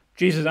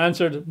 Jesus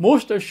answered,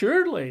 most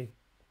assuredly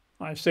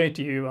I say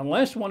to you,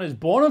 unless one is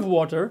born of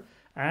water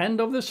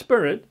and of the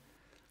Spirit,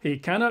 he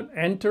cannot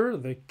enter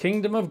the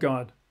kingdom of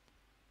God.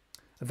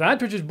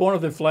 That which is born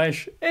of the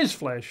flesh is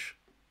flesh.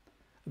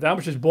 That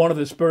which is born of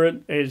the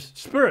Spirit is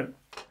spirit.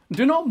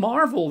 Do not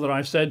marvel that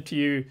I said to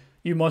you,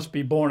 you must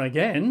be born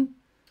again.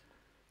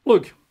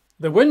 Look,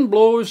 The wind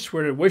blows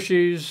where it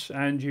wishes,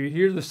 and you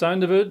hear the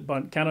sound of it,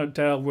 but cannot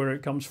tell where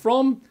it comes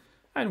from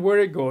and where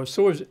it goes.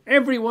 So is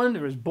everyone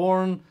who is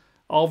born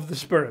of the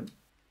Spirit.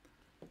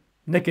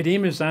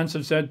 Nicodemus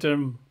answered, said to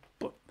him,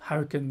 but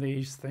how can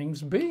these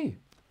things be?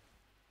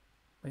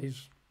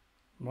 He's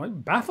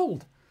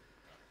baffled.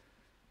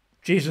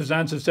 Jesus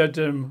answered, said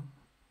to him,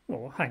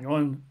 well, hang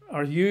on,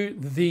 are you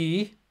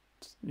the,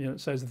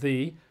 it says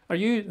the, are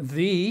you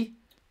the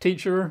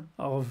teacher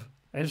of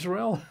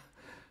Israel?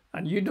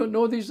 And you don't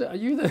know these, are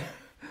you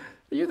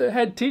the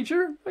head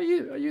teacher? Are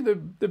you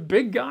the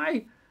big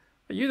guy?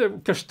 Are you the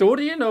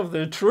custodian of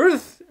the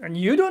truth? And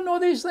you don't know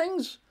these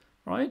things,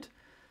 right?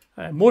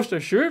 Most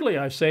assuredly,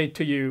 I say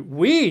to you,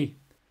 we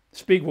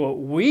speak what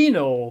we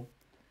know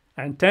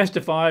and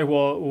testify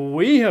what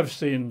we have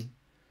seen.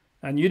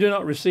 And you do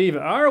not receive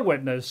our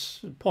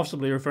witness,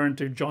 possibly referring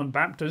to John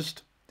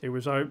Baptist, who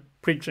was out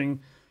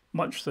preaching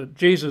much that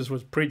Jesus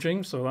was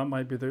preaching, so that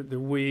might be the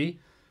we,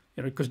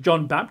 because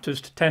John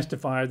Baptist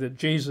testified that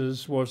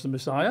Jesus was the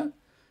Messiah,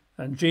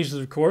 and Jesus,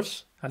 of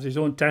course, has his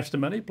own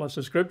testimony, plus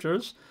the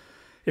scriptures.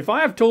 If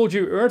I have told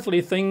you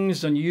earthly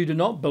things and you do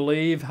not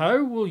believe,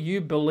 how will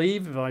you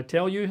believe if I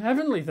tell you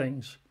heavenly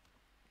things?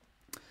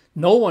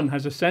 No one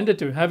has ascended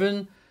to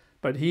heaven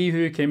but he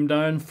who came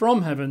down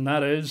from heaven,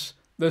 that is,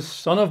 the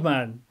Son of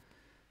Man,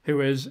 who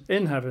is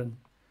in heaven.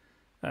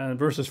 And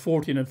verses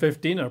 14 and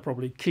 15 are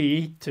probably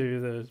key to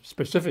the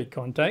specific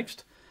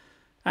context.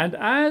 And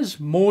as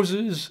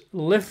Moses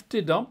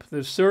lifted up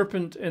the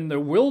serpent in the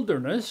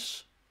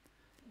wilderness,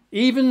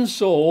 even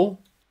so,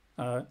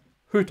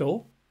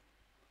 huto,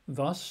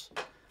 thus,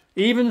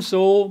 even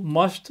so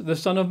must the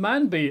Son of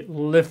Man be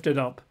lifted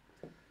up,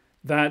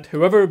 that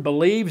whoever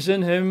believes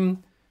in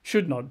him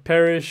should not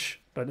perish,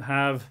 but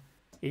have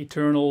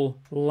eternal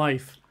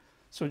life.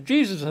 So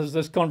Jesus has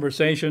this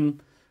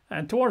conversation,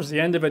 and towards the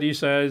end of it he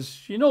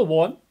says, you know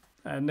what,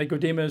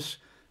 Nicodemus,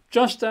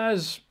 just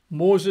as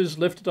Moses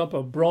lifted up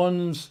a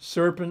bronze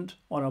serpent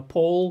on a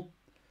pole,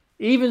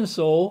 even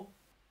so,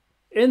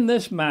 in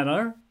this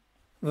manner,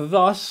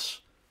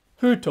 thus,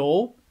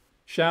 huto,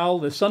 shall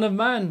the Son of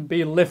Man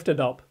be lifted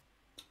up,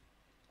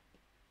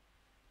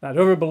 that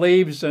whoever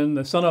believes in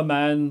the Son of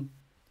Man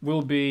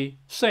will be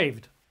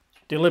saved,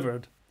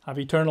 delivered, have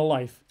eternal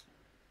life.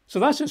 So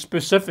that's a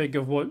specific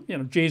of what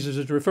Jesus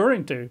is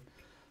referring to.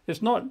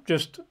 It's not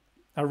just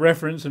a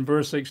reference in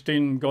verse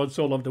 16, God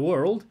so loved the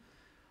world.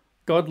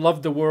 God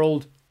loved the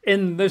world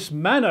in this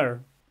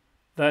manner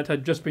that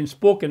had just been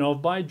spoken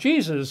of by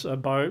Jesus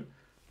about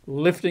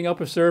lifting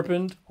up a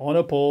serpent on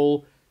a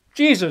pole,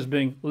 Jesus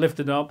being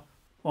lifted up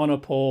on a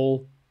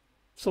pole.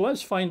 So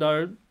let's find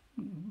out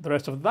the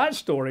rest of that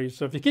story.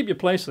 So if you keep your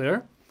place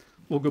there,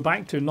 we'll go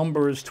back to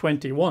Numbers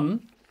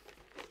 21.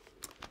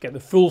 Get the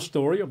full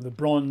story of the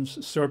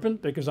bronze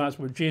serpent, because that's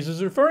what Jesus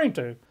is referring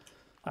to.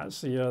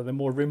 That's the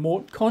more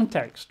remote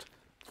context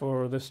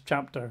for this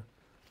chapter.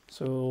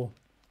 So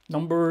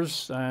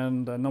Numbers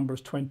and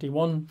Numbers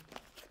 21,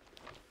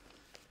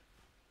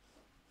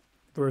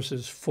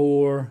 verses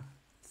 4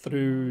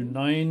 through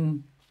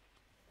 9.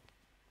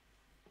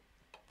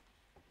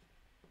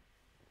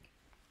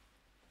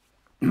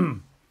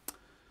 And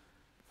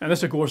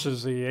this, of course,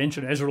 is the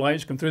ancient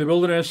Israelites going through the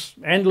wilderness,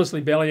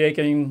 endlessly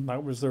bellyaching.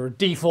 That was their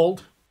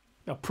default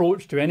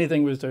approach to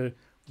anything, was to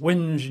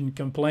whinge and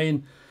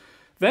complain.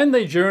 Then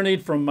they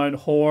journeyed from Mount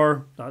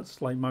Hor,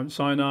 that's like Mount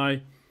Sinai,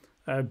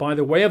 by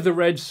the way of the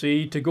Red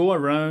Sea to go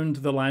around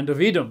the land of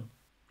Edom.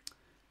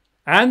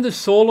 And the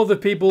soul of the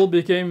people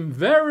became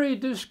very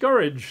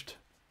discouraged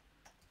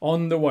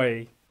on the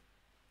way.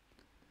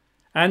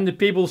 And the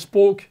people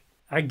spoke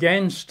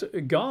against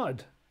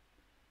God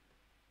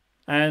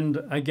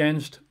and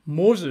against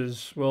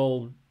Moses.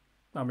 Well,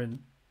 I mean,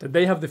 did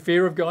they have the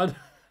fear of God?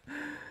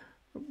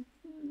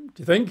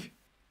 Do you think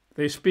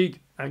they speak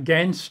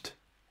against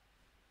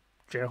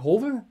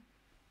Jehovah?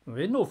 Well,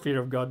 they had no fear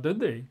of God, did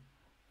they?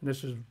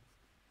 This is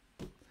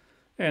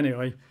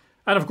anyway,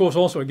 and of course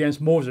also against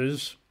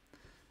Moses,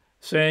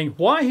 saying,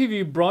 why have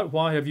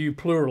you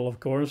plural, of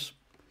course,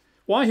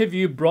 why have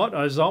you brought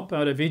us up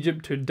out of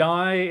Egypt to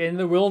die in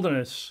the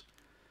wilderness?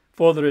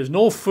 For there is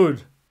no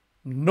food,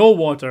 no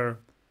water,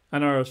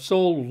 and our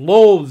soul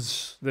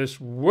loathes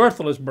this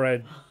worthless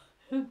bread,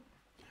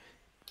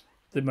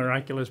 the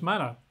miraculous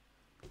manna.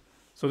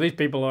 So these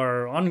people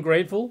are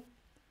ungrateful,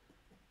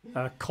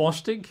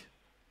 caustic,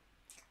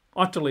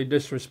 utterly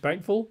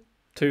disrespectful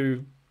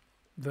to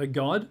the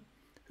God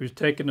who's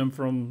taken them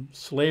from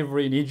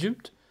slavery in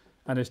Egypt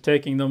and is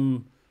taking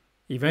them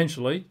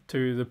eventually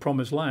to the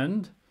promised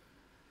land,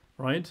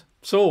 right?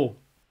 So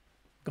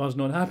God's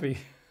not happy.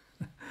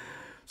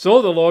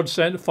 So the Lord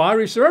sent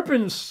fiery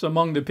serpents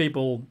among the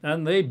people,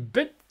 and they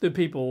bit the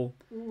people,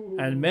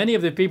 and many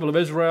of the people of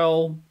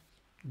Israel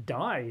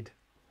died.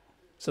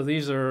 So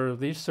these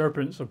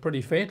serpents are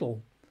pretty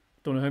fatal.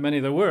 Don't know how many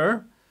there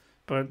were,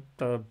 but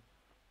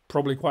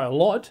probably quite a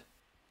lot.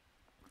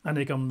 And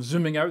they come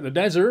zooming out the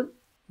desert,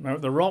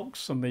 out the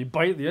rocks, and they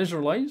bite the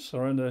Israelites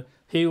around the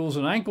heels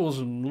and ankles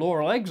and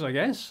lower legs, I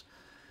guess.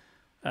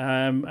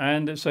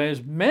 And it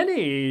says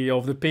many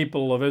of the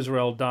people of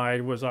Israel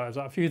died. Was that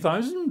a few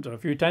thousand, a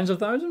few tens of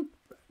thousands?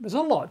 There's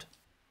a lot,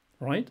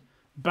 right?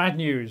 Bad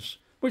news,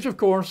 which of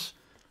course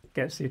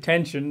gets the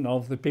attention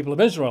of the people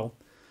of Israel.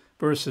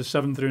 Verses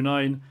 7 through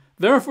 9.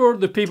 Therefore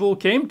the people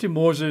came to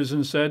Moses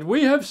and said,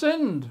 "We have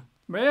sinned,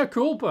 mea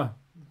culpa,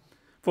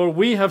 for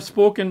we have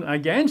spoken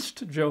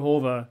against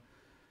Jehovah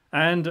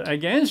and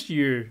against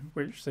you,"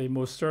 which they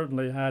most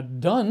certainly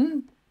had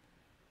done.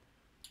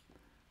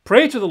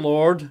 "Pray to the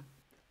Lord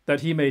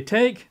that he may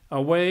take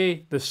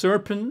away the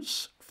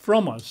serpents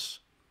from us."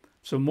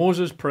 So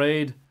Moses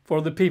prayed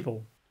for the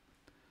people.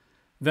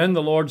 Then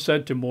the Lord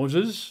said to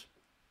Moses,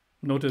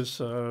 notice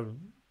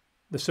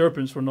the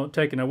serpents were not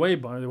taken away,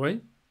 by the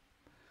way.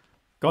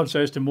 God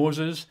says to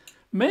Moses,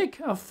 "Make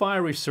a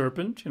fiery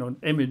serpent," an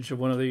image of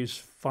one of these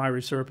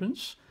fiery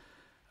serpents,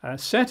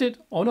 "set it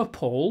on a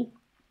pole,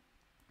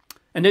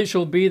 and it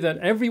shall be that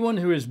everyone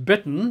who is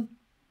bitten,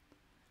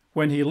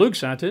 when he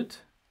looks at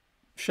it,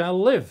 shall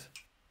live."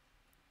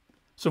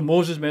 So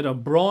Moses made a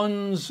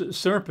bronze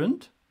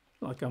serpent,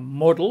 like a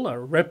model, a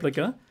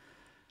replica,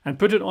 and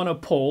put it on a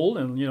pole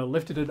and,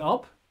 lifted it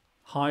up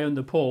high on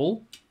the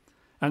pole.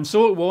 And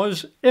so it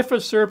was, if a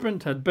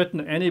serpent had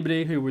bitten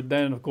anybody who would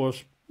then, of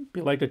course,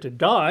 be likely to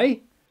die,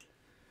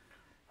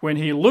 when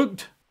he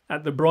looked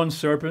at the bronze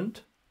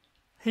serpent,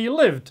 he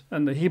lived.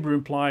 And the Hebrew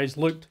implies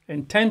looked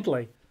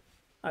intently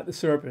at the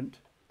serpent,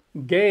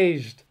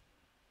 gazed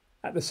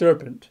at the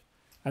serpent.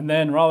 And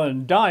then rather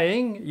than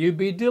dying, you'd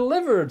be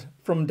delivered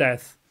from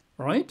death,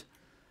 right?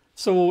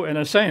 So in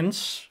a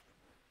sense,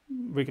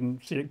 we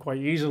can see it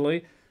quite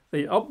easily,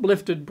 the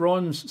uplifted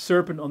bronze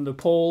serpent on the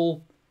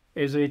pole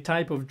is a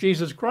type of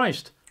Jesus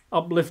Christ,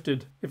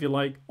 uplifted, if you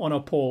like, on a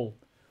pole.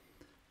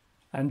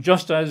 And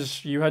just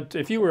as you had,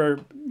 if you were,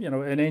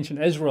 in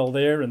ancient Israel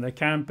there in the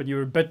camp and you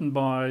were bitten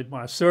by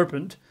a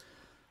serpent,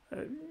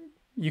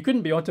 you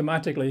couldn't be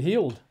automatically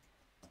healed.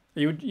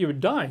 You would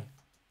die.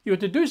 You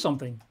had to do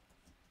something.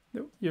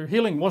 Your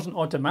healing wasn't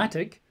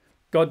automatic.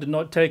 God did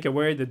not take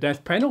away the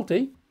death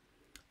penalty.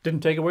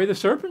 Didn't take away the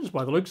serpents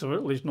by the looks of it,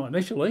 at least not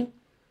initially.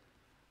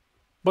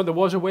 But there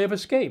was a way of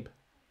escape.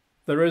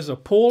 There is a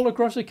pole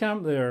across the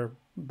camp there,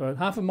 about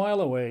half a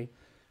mile away.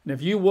 And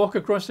if you walk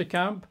across the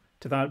camp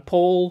to that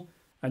pole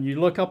and you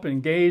look up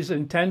and gaze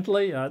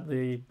intently at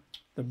the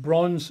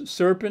bronze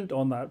serpent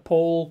on that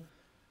pole,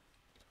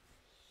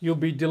 you'll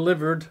be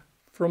delivered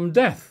from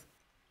death.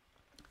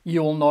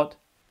 You will not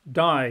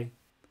die.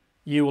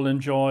 You will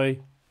enjoy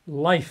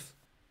life.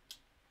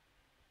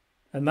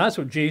 And that's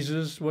what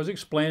Jesus was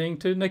explaining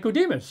to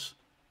Nicodemus.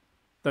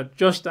 That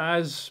just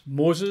as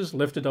Moses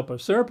lifted up a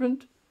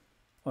serpent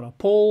on a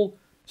pole,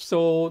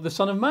 so the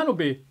Son of Man will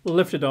be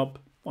lifted up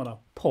on a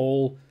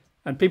pole.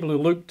 And people who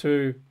look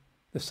to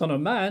the Son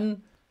of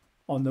Man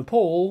on the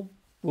pole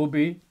will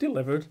be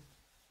delivered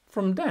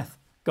from death.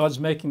 God's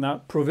making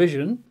that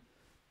provision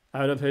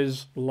out of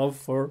his love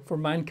for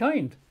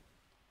mankind.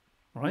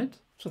 Right?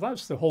 So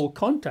that's the whole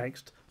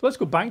context. So let's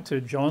go back to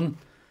John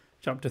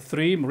chapter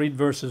 3 and read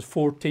verses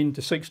 14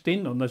 to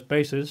 16 on this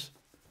basis,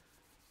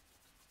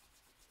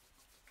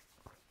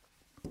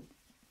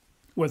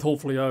 with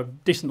hopefully a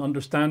decent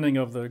understanding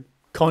of the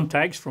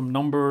context from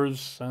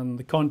Numbers and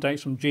the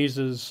context from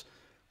Jesus'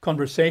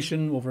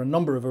 conversation over a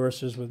number of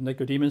verses with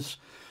Nicodemus.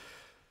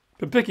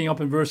 But picking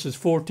up in verses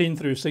 14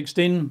 through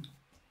 16,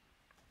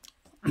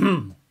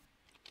 and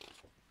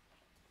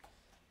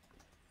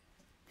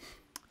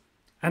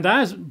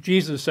as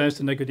Jesus says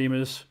to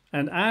Nicodemus,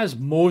 "And as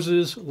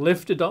Moses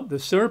lifted up the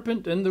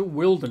serpent in the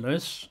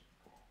wilderness,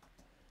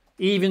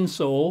 even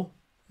so,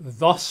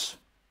 thus,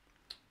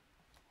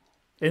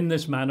 in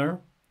this manner,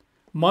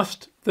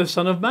 must the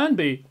Son of Man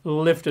be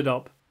lifted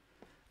up,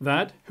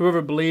 that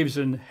whoever believes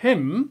in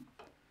him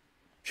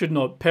should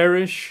not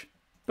perish,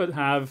 but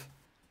have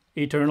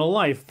eternal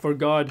life. For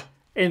God,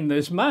 in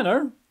this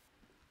manner,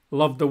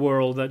 loved the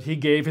world, that he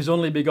gave his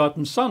only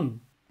begotten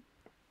Son,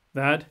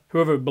 that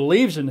whoever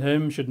believes in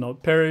him should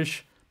not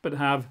perish, but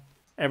have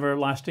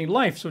everlasting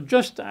life." So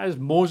just as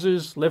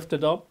Moses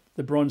lifted up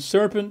the bronze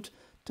serpent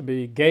to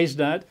be gazed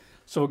at,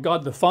 so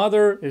God the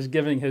Father is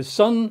giving his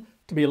Son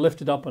to be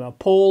lifted up on a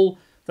pole,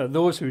 that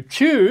those who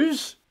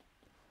choose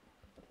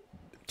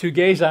to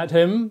gaze at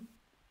him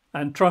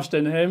and trust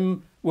in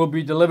him will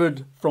be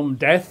delivered from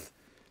death,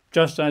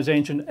 just as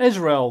ancient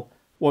Israel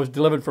was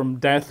delivered from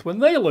death when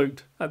they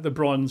looked at the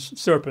bronze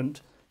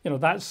serpent.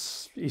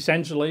 That's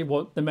essentially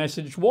what the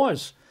message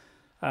was.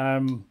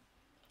 And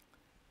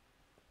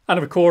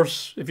of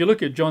course, if you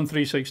look at John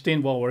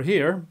 3:16 while we're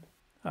here,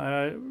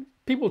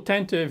 people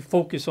tend to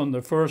focus on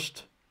the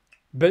first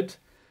bit.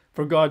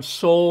 For God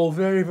so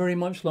very, very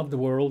much loved the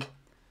world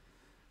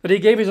that he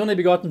gave his only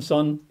begotten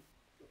Son,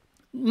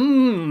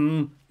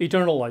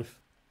 eternal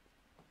life.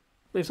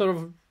 They sort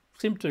of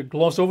seem to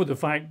gloss over the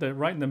fact that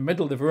right in the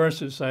middle of the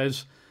verse it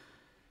says,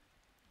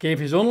 "Gave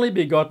his only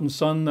begotten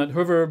Son, that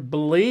whoever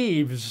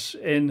believes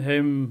in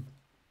him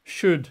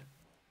should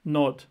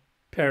not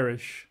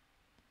perish,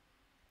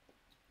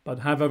 but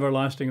have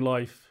everlasting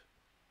life."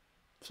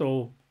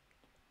 So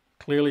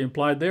clearly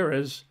implied there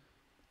is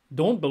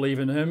don't believe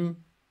in him,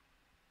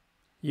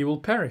 you will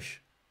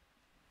perish.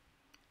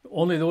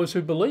 Only those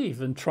who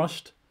believe and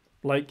trust,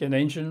 like in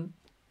ancient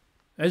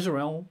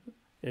Israel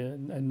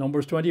in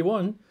Numbers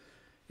 21,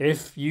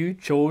 if you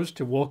chose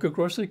to walk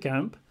across the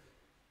camp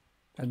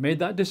and made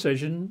that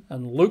decision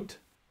and looked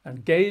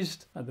and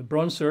gazed at the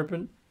bronze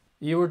serpent,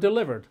 you were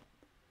delivered.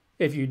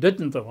 If you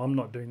didn't, though, I'm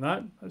not doing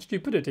that. That's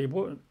stupidity.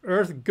 What on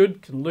earth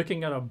good can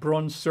looking at a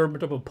bronze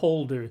serpent of a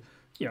pole do?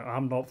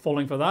 I'm not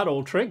falling for that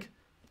old trick.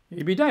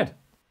 You'd be dead.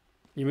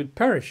 You would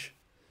perish.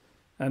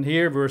 And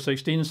here, verse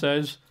 16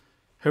 says,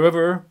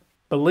 whoever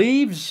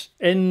believes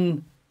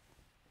in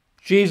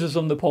Jesus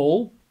on the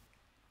pole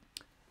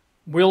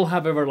will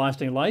have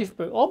everlasting life,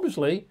 but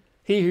obviously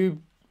he who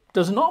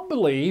does not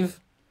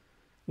believe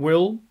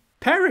will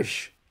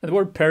perish. And the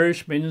word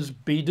perish means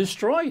be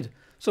destroyed.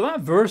 So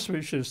that verse,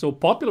 which is so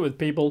popular with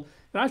people,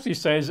 it actually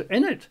says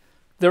in it,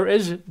 there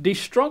is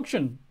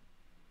destruction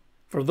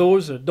for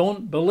those that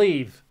don't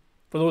believe,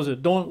 for those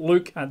that don't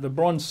look at the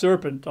bronze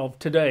serpent of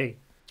today,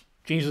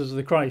 Jesus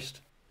the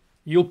Christ.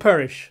 You'll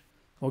perish.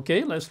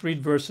 Okay, let's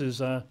read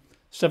verses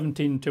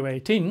 17 to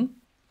 18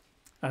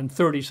 and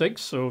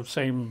 36. So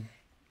same,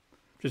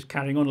 just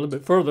carrying on a little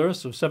bit further.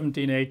 So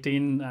 17,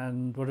 18,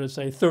 and what did it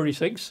say?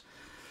 36.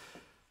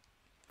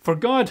 For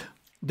God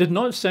did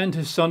not send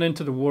his Son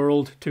into the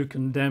world to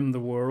condemn the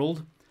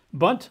world,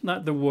 but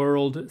that the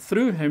world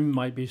through him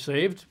might be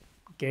saved.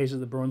 Gaze at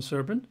the bronze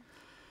serpent.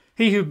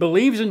 He who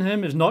believes in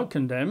him is not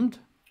condemned,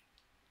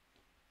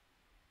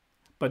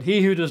 but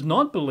he who does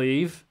not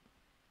believe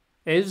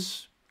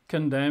is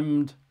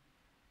condemned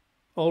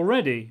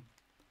already,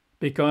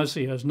 because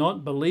he has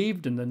not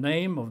believed in the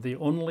name of the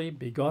only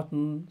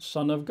begotten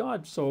Son of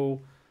God.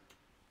 So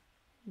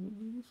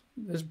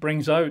this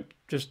brings out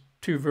just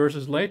 2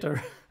 verses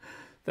later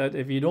that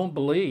if you don't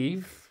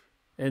believe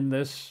in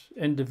this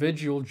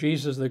individual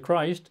Jesus the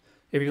Christ,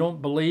 if you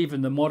don't believe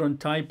in the modern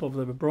type of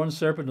the bronze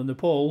serpent on the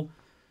pole,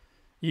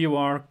 you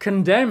are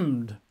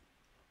condemned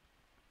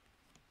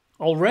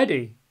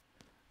already.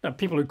 Now,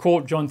 people who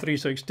quote John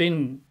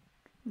 3:16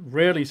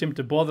 rarely seem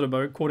to bother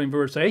about quoting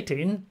verse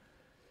 18,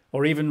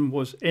 or even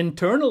was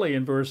internally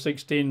in verse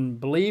 16,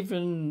 believe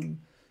in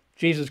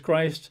Jesus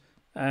Christ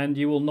and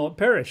you will not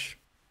perish.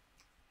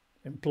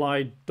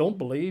 Implied, don't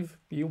believe,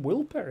 you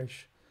will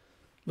perish.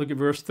 Look at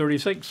verse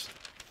 36,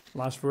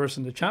 last verse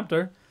in the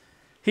chapter.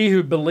 He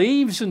who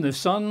believes in the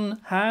Son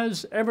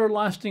has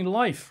everlasting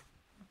life.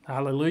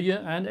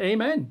 Hallelujah and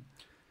amen.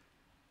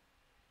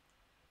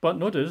 But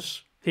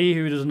notice, he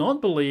who does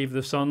not believe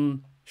the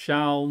Son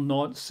shall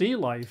not see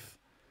life,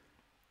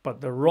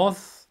 but the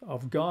wrath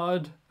of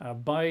God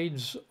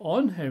abides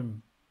on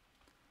him.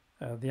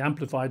 The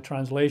Amplified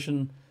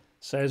Translation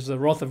says the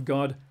wrath of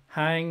God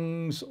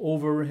hangs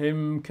over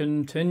him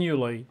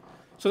continually.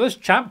 So this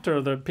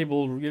chapter that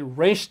people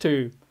race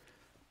to,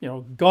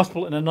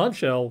 gospel in a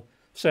nutshell,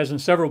 says in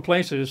several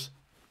places,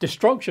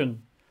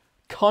 destruction,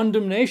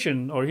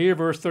 condemnation, or here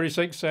verse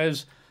 36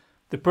 says,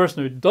 the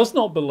person who does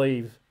not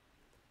believe,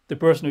 the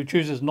person who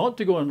chooses not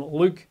to go and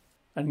look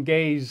and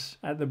gaze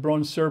at the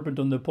bronze serpent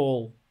on the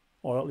pole,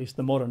 or at least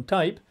the modern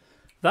type,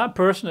 that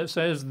person, it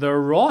says, the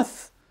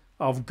wrath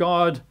of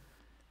God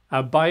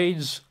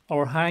abides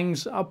or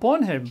hangs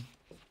upon him.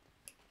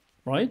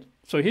 Right?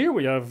 So here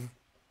we have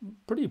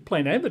pretty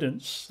plain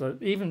evidence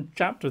that even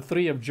chapter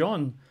 3 of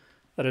John,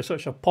 that is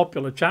such a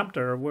popular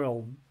chapter,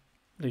 well,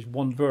 at least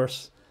one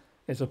verse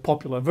is a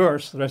popular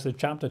verse, the rest of the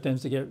chapter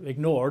tends to get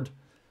ignored,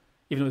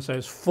 even though it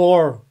says,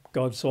 for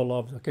God so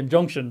loved, a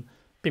conjunction.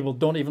 People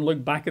don't even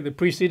look back at the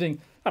preceding.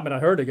 I mean, I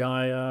heard a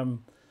guy,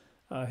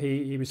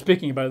 he was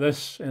speaking about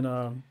this in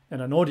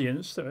an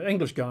audience, an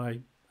English guy,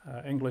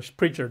 English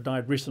preacher,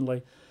 died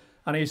recently,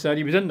 and he said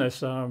he was in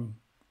this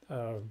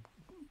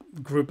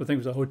group, I think it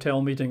was a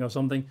hotel meeting or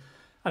something,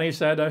 and he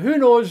said, who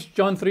knows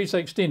John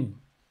 3:16?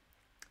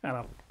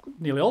 And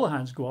nearly all the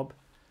hands go up.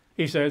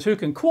 He says, who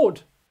can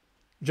quote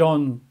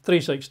John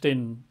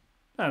 3:16?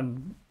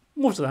 And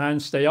most of the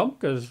hands stay up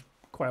because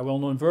quite a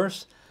well-known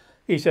verse.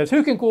 He says,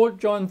 who can quote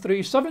John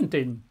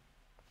 3:17?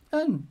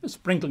 And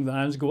sprinkling the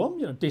hands go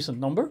up, decent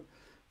number.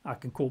 I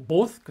can quote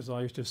both because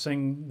I used to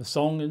sing the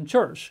song in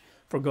church,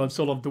 for God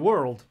so loved the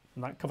world.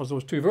 And that covers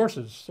those 2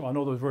 verses. So I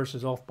know those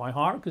verses off by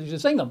heart because I used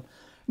to sing them.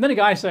 And then a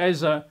guy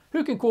says,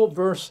 who can quote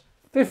verse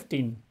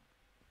 15?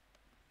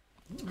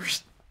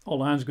 All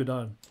the hands go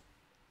down.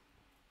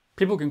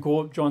 People can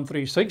quote John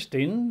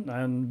 3:16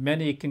 and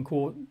many can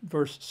quote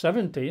verse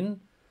 17.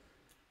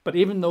 But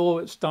even though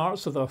it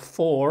starts with a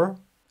for,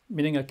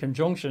 meaning a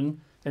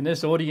conjunction, in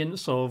this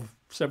audience of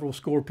several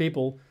score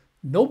people,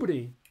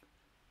 nobody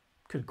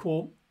could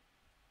quote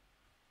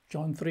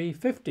John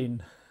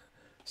 3:15.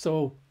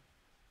 So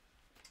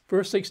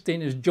verse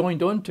 16 is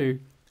joined onto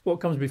what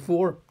comes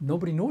before.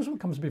 Nobody knows what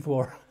comes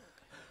before.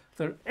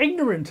 They're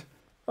ignorant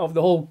of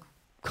the whole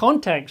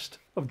context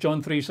of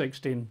John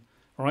 3:16,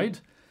 right?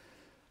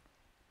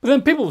 But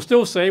then people will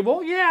still say,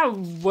 well,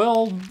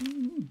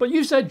 but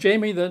you said,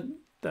 Jamie, that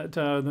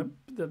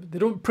they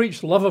don't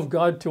preach love of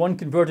God to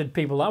unconverted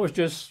people. That was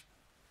just,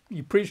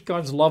 you preach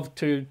God's love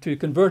to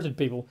converted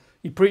people.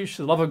 You preach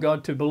the love of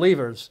God to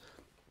believers.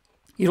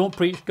 You don't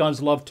preach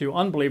God's love to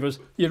unbelievers.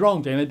 You're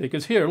wrong, David,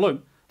 because here,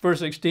 look, verse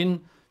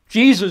 16,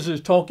 Jesus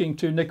is talking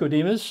to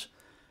Nicodemus,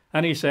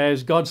 and he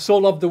says, God so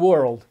loved the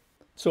world.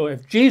 So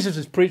if Jesus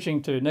is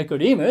preaching to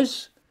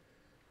Nicodemus,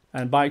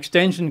 and by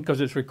extension,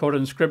 because it's recorded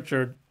in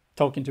Scripture,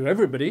 talking to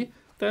everybody,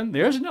 then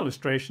there's an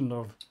illustration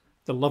of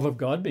the love of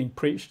God being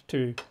preached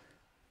to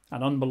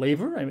an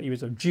unbeliever. I mean, he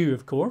was a Jew,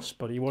 of course,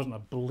 but he wasn't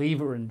a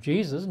believer in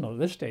Jesus, not at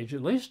this stage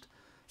at least.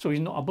 So he's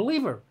not a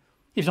believer.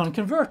 He's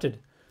unconverted.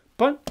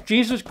 But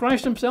Jesus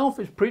Christ himself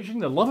is preaching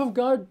the love of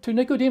God to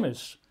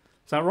Nicodemus.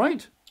 Is that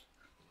right?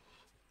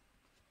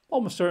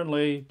 Almost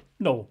certainly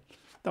no.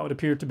 That would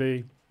appear to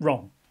be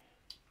wrong.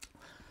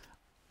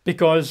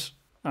 Because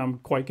I'm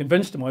quite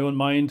convinced in my own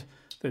mind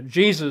that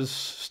Jesus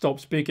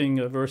stopped speaking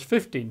at verse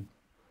 15.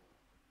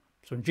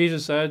 So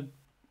Jesus said,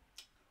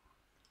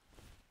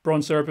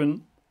 bronze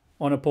serpent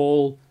on a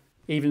pole,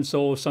 even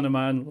so, Son of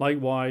Man,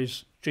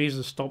 likewise,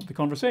 Jesus stopped the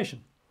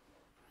conversation.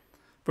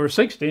 Verse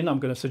 16, I'm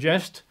going to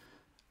suggest,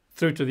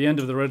 through to the end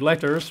of the red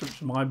letters,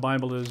 which my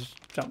Bible is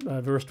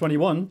verse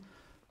 21,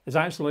 is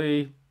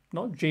actually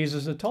not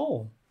Jesus at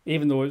all,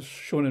 even though it's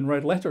shown in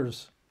red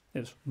letters.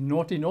 It's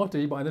naughty,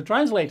 naughty by the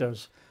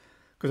translators.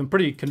 Because I'm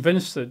pretty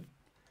convinced that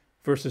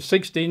verses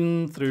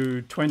 16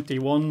 through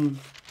 21,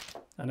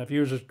 and if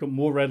yours has got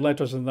more red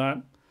letters than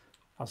that,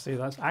 I'll say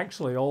that's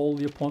actually all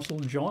the Apostle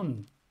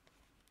John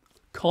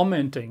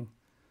commenting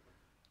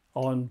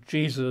on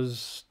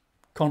Jesus'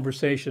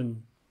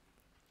 conversation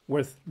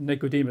with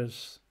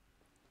Nicodemus.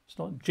 It's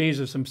not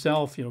Jesus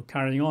himself,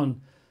 carrying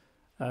on,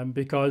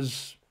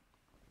 because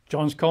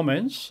John's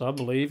comments, I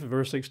believe,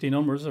 verse 16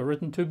 onwards, are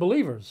written to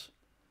believers.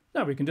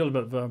 Now, we can do a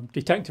bit of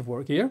detective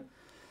work here,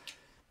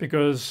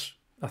 because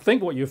I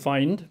think what you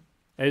find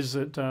is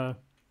that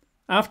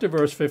after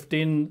verse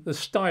 15, the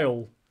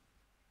style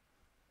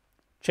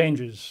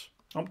changes.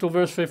 Up till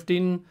verse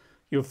 15,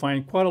 you'll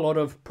find quite a lot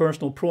of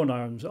personal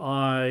pronouns,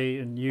 I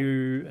and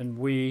you and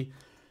we.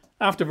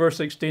 After verse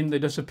 16, they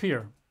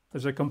disappear.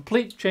 There's a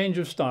complete change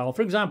of style.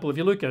 For example, if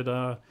you look at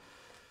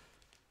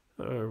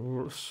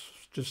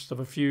just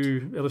a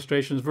few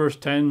illustrations, verse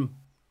 10,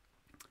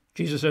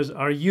 Jesus says,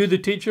 are you the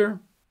teacher?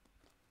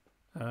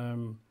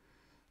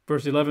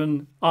 Verse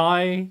 11,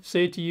 I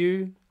say to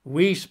you,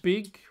 we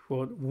speak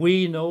what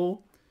we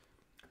know,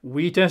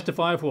 we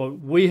testify of what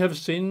we have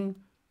seen,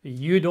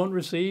 you don't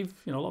receive.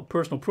 A lot of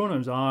personal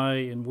pronouns, I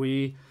and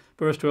we.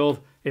 Verse 12,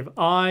 if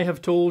I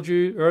have told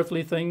you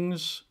earthly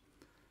things,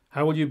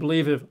 how will you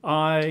believe if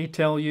I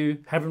tell you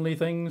heavenly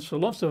things? So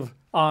lots of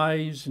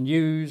I's and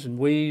you's and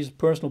we's,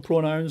 personal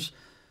pronouns.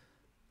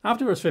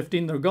 After verse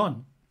 15, they're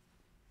gone.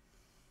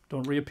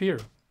 Don't reappear.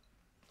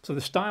 So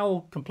the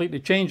style completely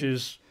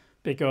changes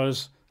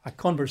because a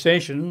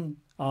conversation,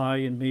 I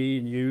and me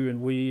and you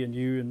and we and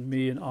you and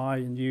me and I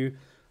and you,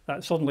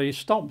 that suddenly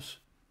stops.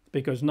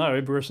 Because now,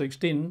 verse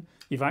 16,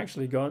 you've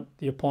actually got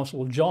the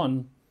Apostle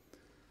John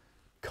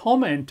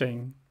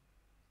commenting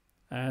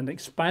and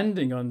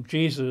expanding on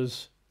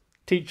Jesus'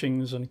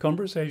 teachings and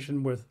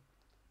conversation with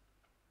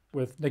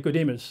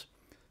Nicodemus.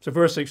 So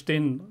verse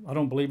 16, I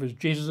don't believe is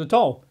Jesus at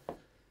all.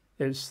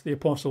 It's the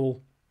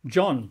Apostle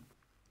John.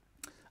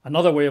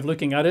 Another way of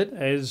looking at it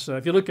is,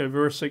 if you look at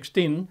verse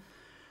 16,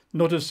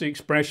 notice the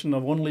expression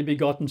of only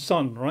begotten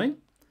Son, right?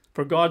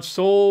 For God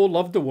so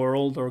loved the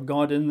world, or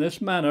God in this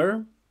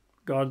manner,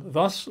 God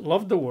thus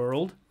loved the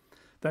world,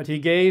 that he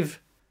gave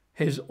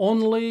his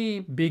only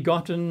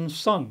begotten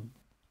Son.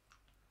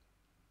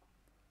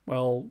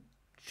 Well,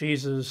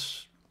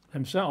 Jesus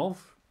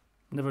himself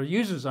never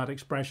uses that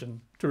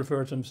expression to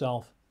refer to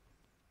himself,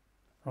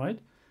 right?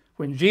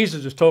 When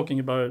Jesus is talking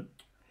about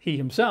he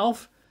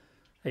himself,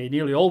 he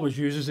nearly always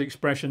uses the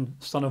expression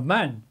Son of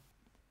Man.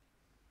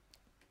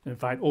 In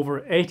fact,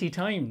 over 80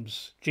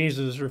 times,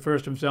 Jesus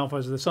refers to himself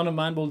as the Son of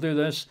Man will do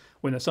this.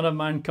 When the Son of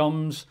Man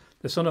comes,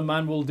 the Son of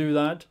Man will do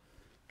that.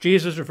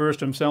 Jesus refers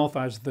to himself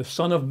as the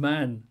Son of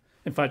Man.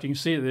 In fact, you can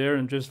see it there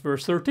in just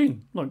verse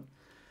 13. Look,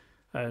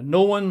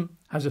 no one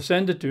has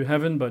ascended to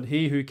heaven but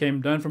he who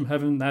came down from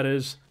heaven, that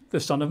is, the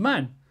Son of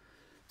Man.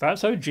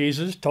 That's how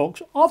Jesus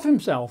talks of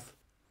himself.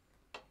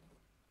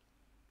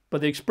 But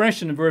the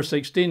expression in verse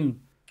 16,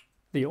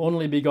 the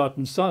only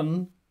begotten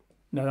Son,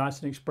 now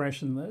that's an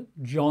expression that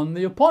John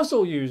the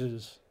Apostle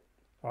uses,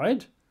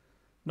 right?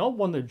 Not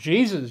one that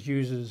Jesus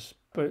uses,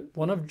 but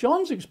one of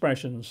John's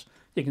expressions.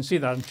 You can see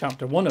that in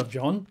chapter 1 of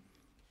John.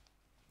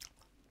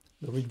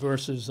 We'll read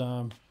verses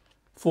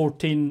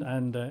 14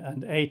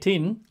 and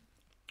 18.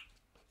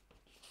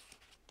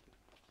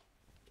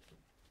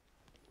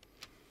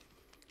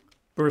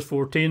 Verse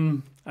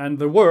 14, and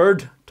the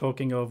Word,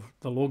 talking of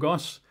the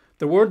Logos,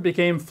 the Word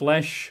became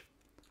flesh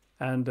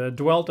and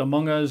dwelt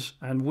among us,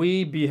 and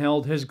we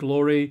beheld his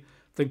glory,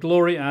 the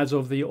glory as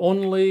of the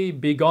only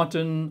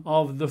begotten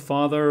of the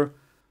Father,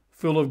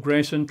 full of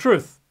grace and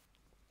truth.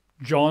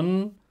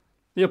 John,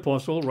 the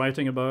Apostle,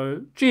 writing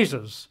about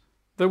Jesus,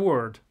 the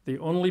Word, the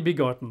only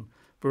begotten.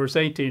 Verse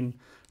 18,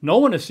 no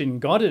one has seen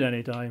God at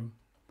any time.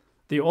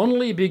 The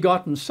only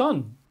begotten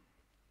Son,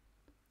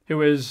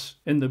 who is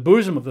in the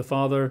bosom of the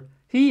Father,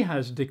 he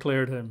has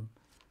declared him.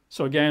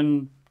 So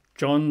again,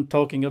 John,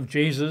 talking of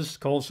Jesus,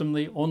 calls him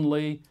the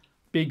only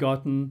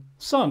begotten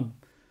Son.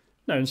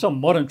 Now, in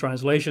some modern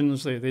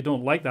translations, they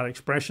don't like that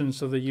expression,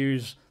 so they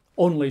use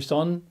only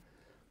Son,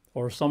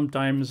 or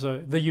sometimes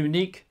the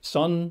unique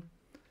Son,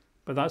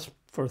 but that's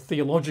for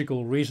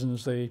theological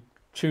reasons they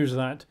choose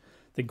that.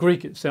 The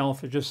Greek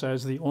itself, it just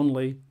says the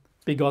only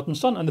begotten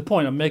Son. And the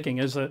point I'm making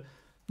is that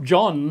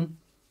John,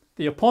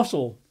 the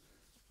apostle,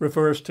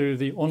 refers to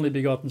the only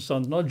begotten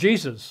Son, not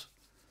Jesus.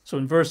 So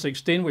in verse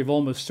 16, we've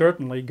almost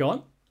certainly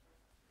got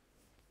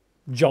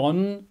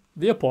John,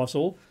 the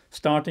apostle,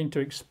 starting to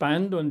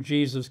expand on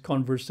Jesus'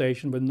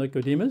 conversation with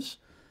Nicodemus.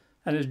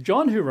 And it's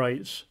John who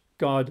writes,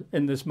 God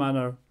in this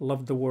manner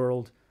loved the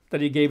world,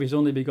 that he gave his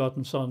only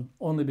begotten Son,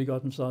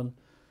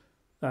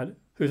 that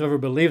whosoever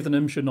believed in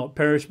him should not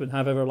perish but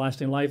have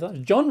everlasting life. That's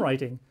John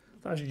writing.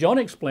 That's John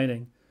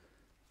explaining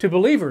to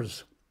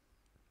believers.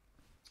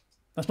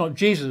 That's not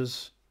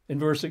Jesus in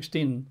verse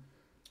 16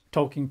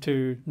 talking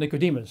to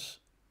Nicodemus.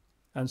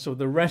 And so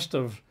the rest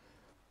of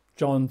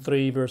John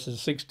 3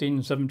 verses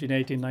 16, 17,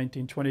 18,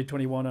 19, 20,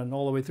 21 and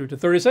all the way through to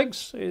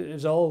 36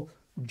 is all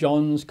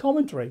John's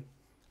commentary,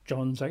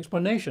 John's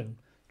explanation,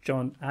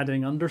 John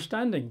adding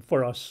understanding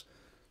for us,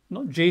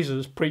 not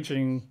Jesus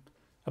preaching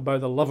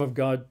about the love of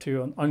God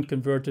to an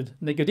unconverted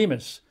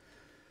Nicodemus.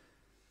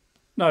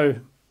 Now,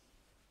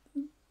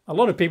 a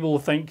lot of people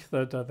think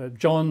that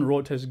John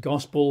wrote his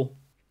gospel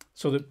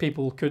so that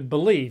people could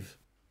believe,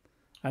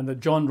 and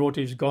that John wrote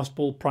his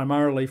gospel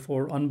primarily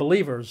for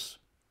unbelievers.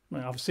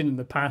 I've seen in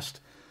the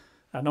past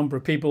a number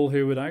of people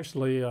who would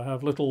actually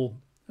have little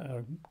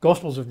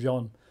Gospels of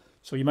John.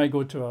 So you might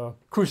go to a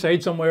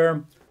crusade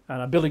somewhere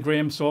and a Billy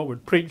Graham sort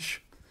would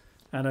preach,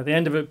 and at the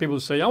end of it people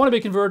would say, I want to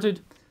be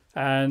converted,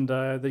 and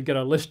they'd get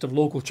a list of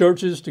local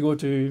churches to go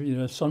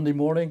to Sunday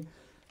morning,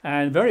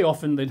 and very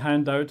often they'd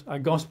hand out a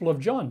Gospel of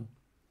John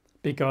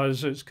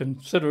because it's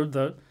considered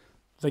that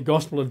the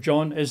Gospel of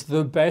John is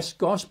the best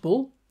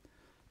gospel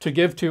to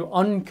give to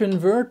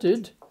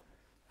unconverted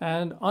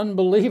and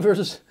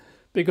unbelievers,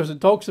 because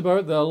it talks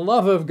about the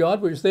love of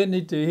God, which they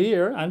need to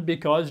hear, and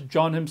because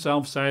John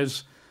himself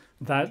says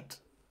that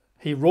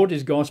he wrote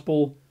his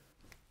gospel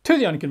to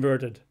the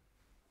unconverted.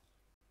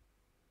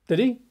 Did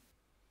he?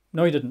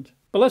 No, he didn't.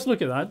 But let's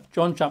look at that.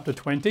 John chapter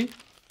 20.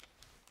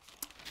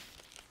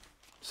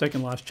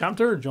 Second last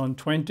chapter, John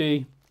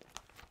 20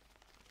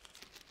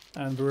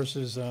 and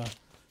verses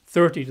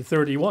 30 to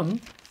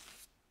 31.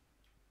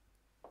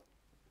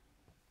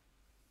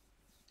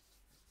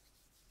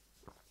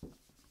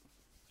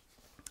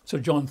 So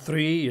John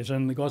 3 is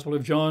in the Gospel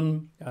of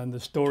John, and the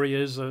story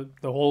is that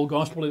the whole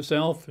Gospel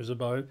itself is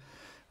about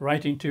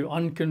writing to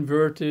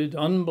unconverted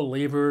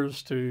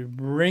unbelievers to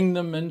bring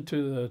them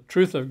into the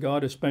truth of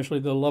God, especially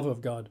the love of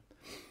God.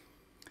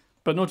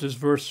 But notice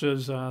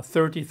verses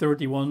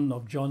 30-31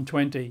 of John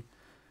 20.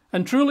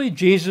 And truly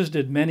Jesus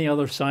did many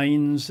other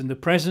signs in the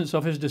presence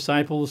of his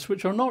disciples,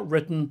 which are not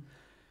written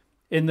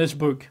in this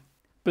book.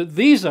 But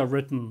these are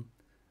written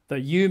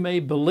that you may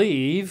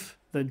believe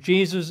that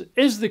Jesus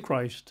is the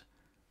Christ,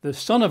 the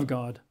Son of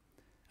God,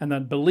 and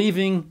that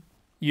believing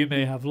you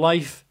may have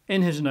life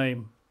in his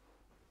name.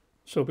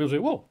 So people say,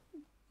 whoa,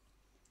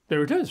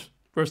 there it is,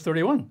 verse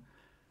 31.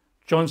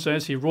 John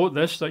says he wrote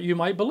this that you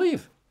might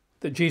believe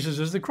that Jesus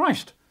is the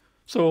Christ.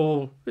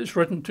 So it's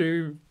written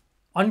to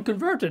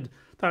unconverted.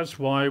 That's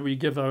why we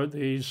give out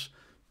these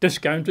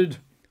discounted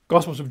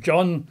Gospels of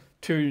John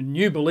to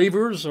new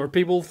believers or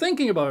people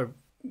thinking about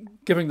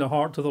giving their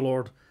heart to the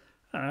Lord.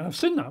 And I've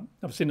seen that.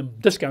 I've seen them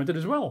discounted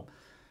as well.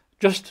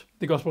 Just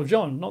the Gospel of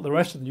John, not the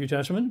rest of the New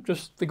Testament,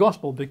 just the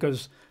Gospel,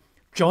 because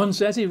John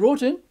says he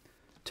wrote it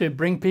to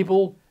bring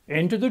people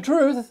into the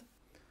truth.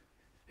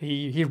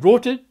 He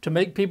wrote it to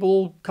make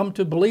people come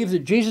to believe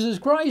that Jesus is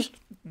Christ.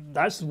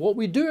 That's what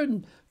we do,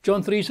 and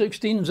John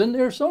 3:16 is in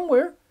there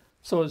somewhere.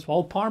 So it's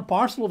all part and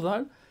parcel of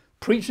that,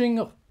 preaching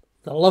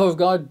the love of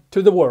God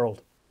to the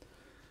world.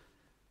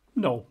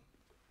 No.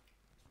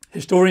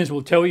 Historians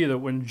will tell you that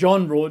when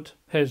John wrote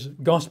his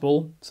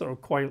Gospel, sort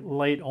of quite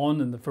late on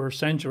in the first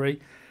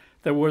century,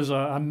 there was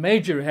a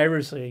major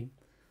heresy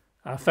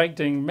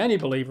affecting many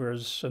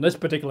believers. And this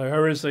particular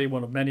heresy,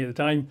 one of many at the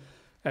time,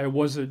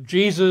 was that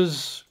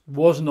Jesus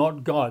was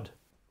not God.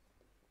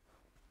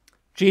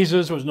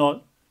 Jesus was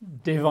not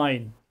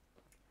divine.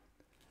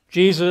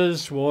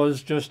 Jesus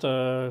was just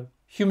a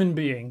human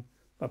being,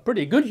 a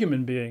pretty good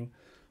human being,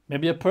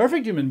 maybe a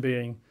perfect human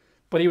being,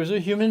 but he was a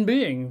human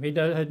being. He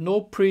had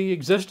no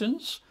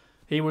pre-existence.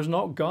 He was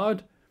not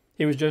God.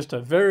 He was just a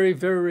very,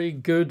 very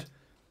good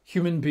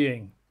human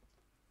being.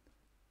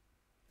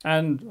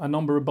 And a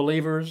number of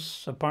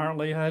believers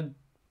apparently had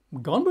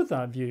gone with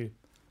that view.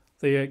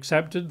 They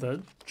accepted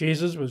that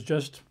Jesus was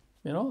just,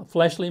 a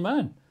fleshly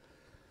man.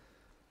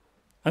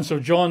 And so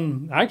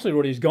John actually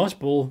wrote his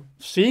gospel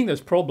seeing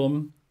this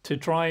problem to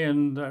try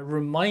and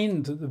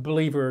remind the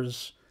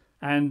believers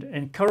and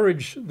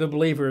encourage the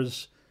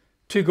believers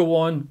to go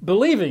on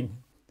believing.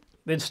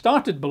 They'd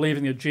started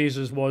believing that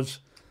Jesus was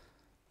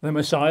the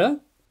Messiah,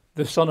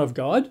 the Son of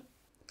God.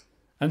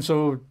 And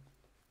so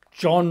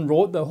John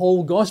wrote the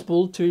whole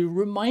gospel to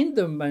remind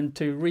them and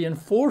to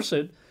reinforce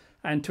it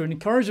and to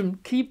encourage them,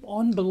 keep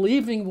on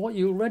believing what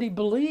you already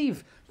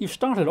believe. You've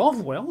started off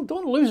well,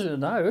 don't lose it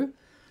now.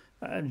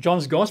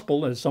 John's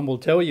gospel, as some will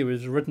tell you,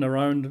 is written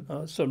around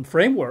a certain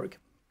framework.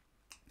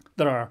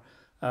 There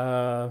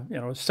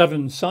are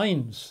 7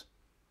 signs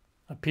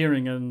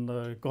appearing in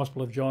the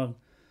Gospel of John.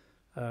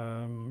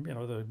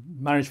 The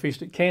marriage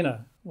feast at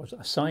Cana was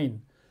a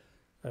sign.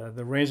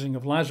 The raising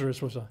of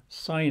Lazarus was a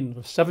sign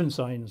of 7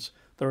 signs.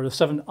 There are the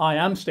 7 I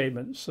am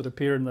statements that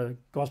appear in the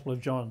Gospel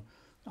of John.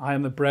 I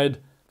am the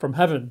bread from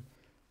heaven.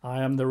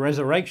 I am the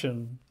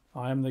resurrection.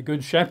 I am the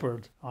good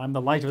shepherd. I am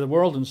the light of the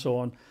world, and so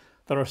on.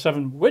 There are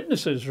 7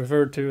 witnesses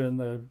referred to in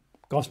the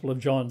Gospel of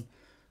John.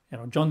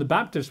 John the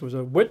Baptist was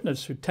a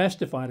witness who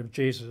testified of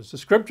Jesus. The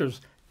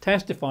scriptures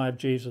testify of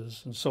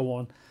Jesus, and so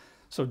on.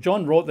 So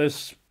John wrote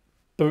this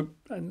book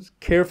and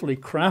carefully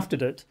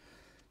crafted it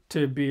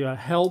to be a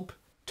help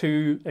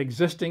to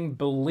existing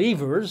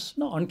believers,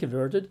 not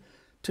unconverted,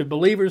 to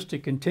believers to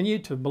continue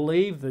to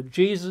believe that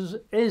Jesus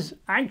is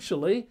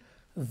actually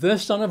the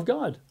Son of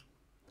God.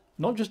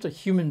 Not just a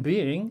human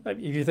being.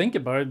 If you think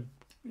about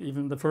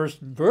even the first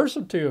verse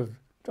or two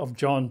of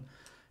John,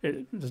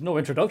 there's no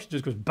introduction, it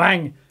just goes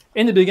bang.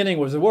 In the beginning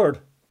was the Word,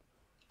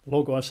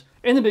 Logos.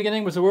 In the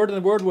beginning was the Word, and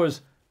the Word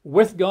was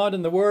with God,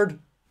 and the Word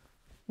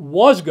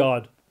was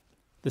God.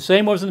 The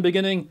same was in the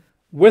beginning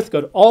with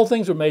God. All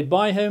things were made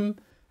by him,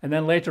 and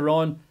then later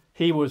on,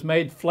 he was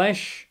made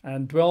flesh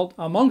and dwelt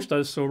amongst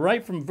us. So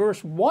right from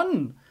verse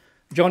 1,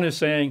 John is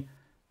saying,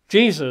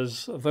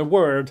 Jesus, the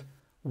Word,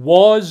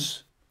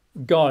 was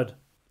God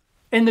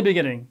in the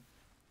beginning,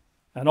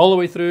 and all the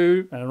way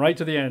through and right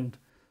to the end.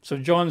 So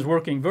John's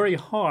working very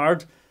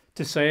hard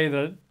to say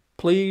that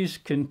please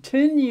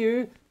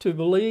continue to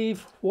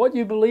believe what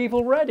you believe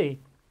already.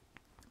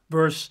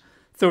 Verse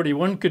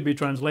 31 could be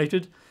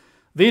translated,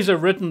 these are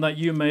written that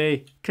you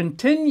may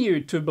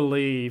continue to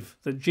believe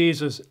that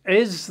Jesus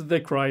is the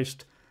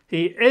Christ.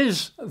 He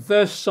is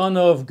the Son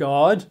of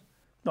God,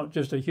 not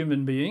just a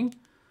human being,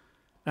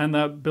 and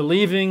that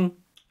believing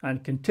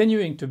and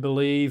continuing to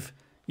believe,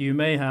 you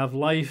may have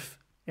life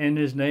in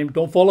his name.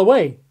 Don't fall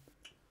away.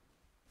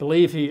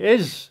 Believe he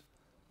is.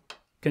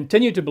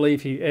 Continue to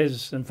believe he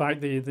is. In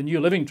fact, the New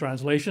Living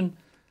Translation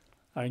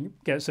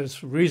gets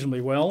this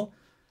reasonably well.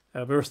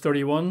 Verse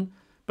 31,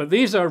 but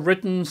these are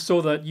written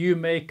so that you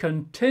may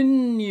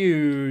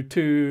continue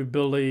to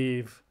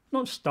believe,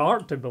 not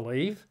start to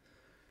believe.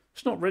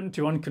 It's not written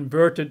to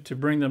unconverted to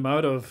bring them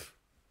out of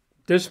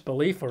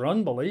disbelief or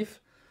unbelief.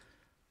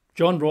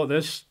 John wrote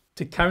this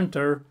to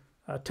counter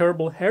a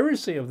terrible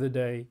heresy of the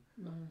day.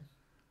 Nice.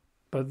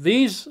 But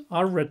these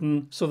are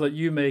written so that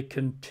you may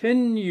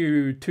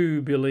continue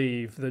to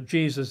believe that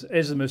Jesus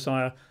is the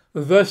Messiah,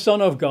 the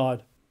Son of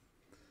God,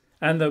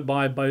 and that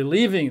by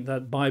believing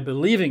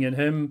in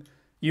him,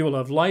 you will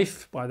have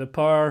life by the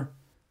power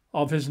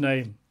of his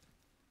name.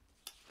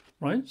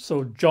 Right?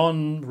 So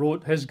John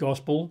wrote his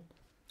gospel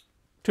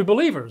to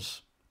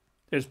believers.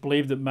 It's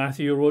believed that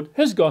Matthew wrote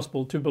his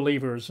gospel to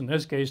believers, in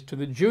his case to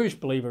the Jewish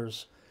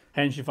believers.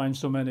 Hence you find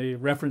so many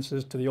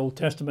references to the Old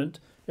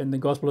Testament in the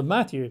Gospel of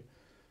Matthew,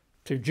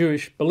 to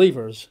Jewish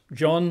believers.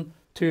 John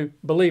to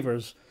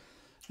believers.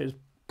 It's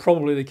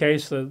probably the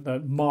case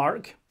that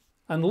Mark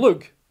and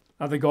Luke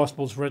are the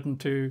Gospels written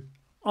to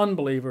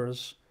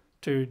unbelievers,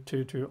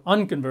 to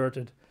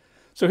unconverted.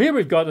 So here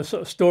we've got a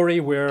sort of story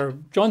where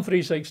John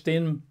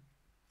 3:16,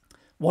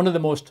 one of the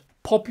most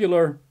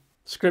popular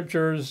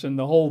scriptures in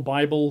the whole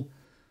Bible,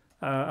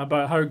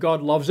 about how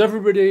God loves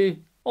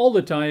everybody all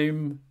the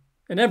time,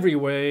 in every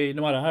way,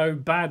 no matter how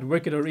bad,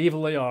 wicked, or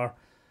evil they are.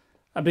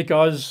 And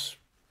because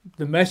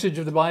the message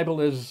of the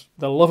Bible is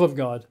the love of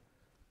God.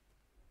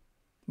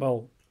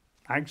 Well,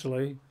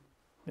 actually,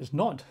 it's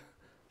not.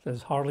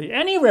 There's hardly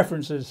any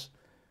references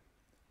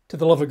to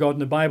the love of God in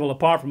the Bible,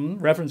 apart from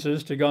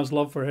references to God's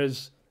love for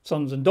his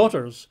sons and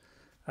daughters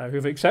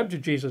who've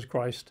accepted Jesus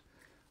Christ.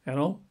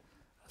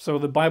 So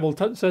the Bible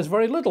says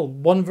very little.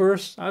 1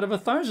 verse out of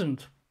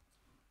 1,000.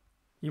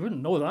 You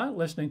wouldn't know that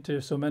listening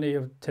to so many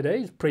of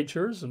today's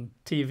preachers and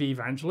TV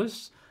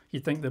evangelists.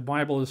 You'd think the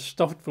Bible is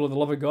stuffed full of the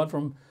love of God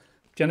from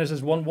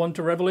Genesis 1:1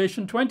 to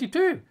Revelation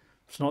 22.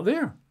 It's not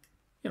there.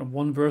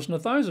 1 verse in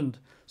 1,000.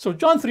 So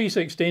John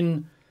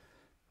 3:16,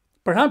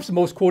 perhaps the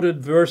most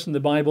quoted verse in the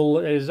Bible,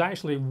 is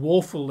actually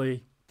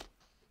woefully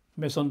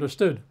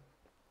misunderstood.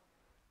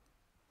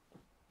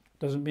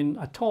 Doesn't mean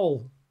at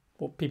all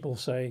what people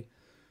say.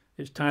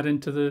 It's tied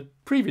into the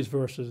previous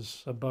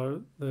verses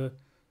about the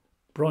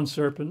bronze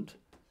serpent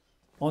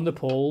on the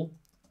pole,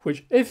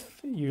 which if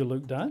you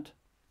looked at,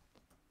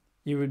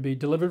 you would be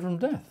delivered from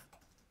death.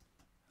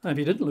 And if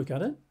you didn't look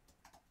at it,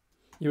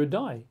 you would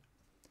die.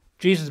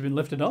 Jesus has been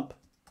lifted up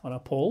on a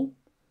pole,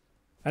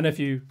 and if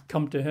you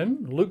come to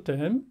him, look to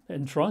him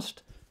in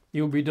trust,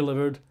 you'll be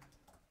delivered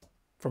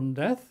from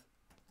death.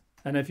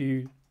 And if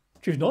you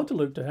choose not to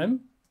look to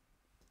him,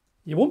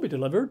 you won't be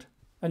delivered,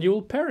 and you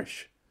will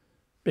perish.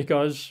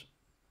 Because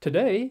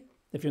today,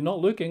 if you're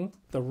not looking,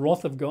 the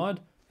wrath of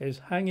God is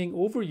hanging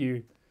over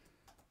you.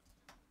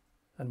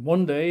 And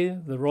one day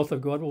the wrath of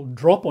God will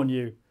drop on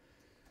you.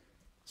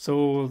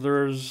 So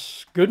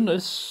there's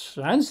goodness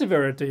and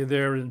severity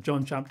there in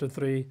John chapter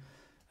 3.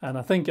 And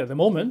I think at the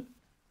moment,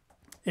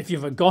 if you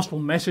have a gospel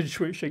message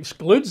which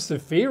excludes the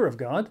fear of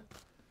God,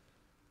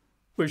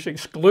 which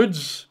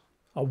excludes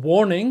a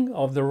warning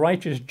of the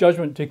righteous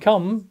judgment to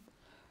come,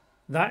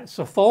 that's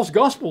a false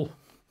gospel.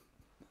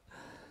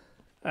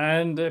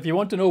 And if you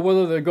want to know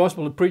whether the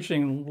gospel of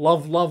preaching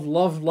love, love,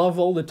 love, love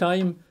all the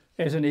time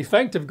is an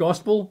effective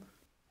gospel,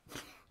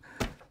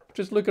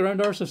 just look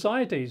around our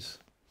societies.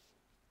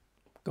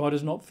 God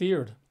is not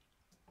feared.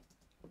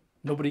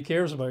 Nobody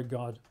cares about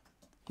God.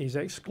 He's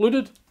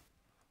excluded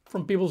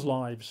from people's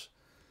lives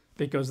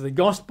because the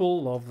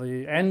gospel of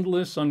the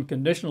endless,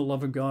 unconditional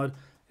love of God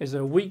is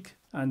a weak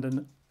and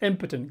an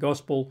impotent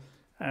gospel,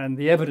 and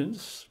the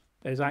evidence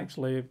is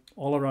actually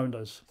all around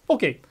us.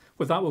 Okay,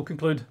 with that we'll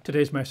conclude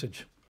today's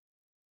message.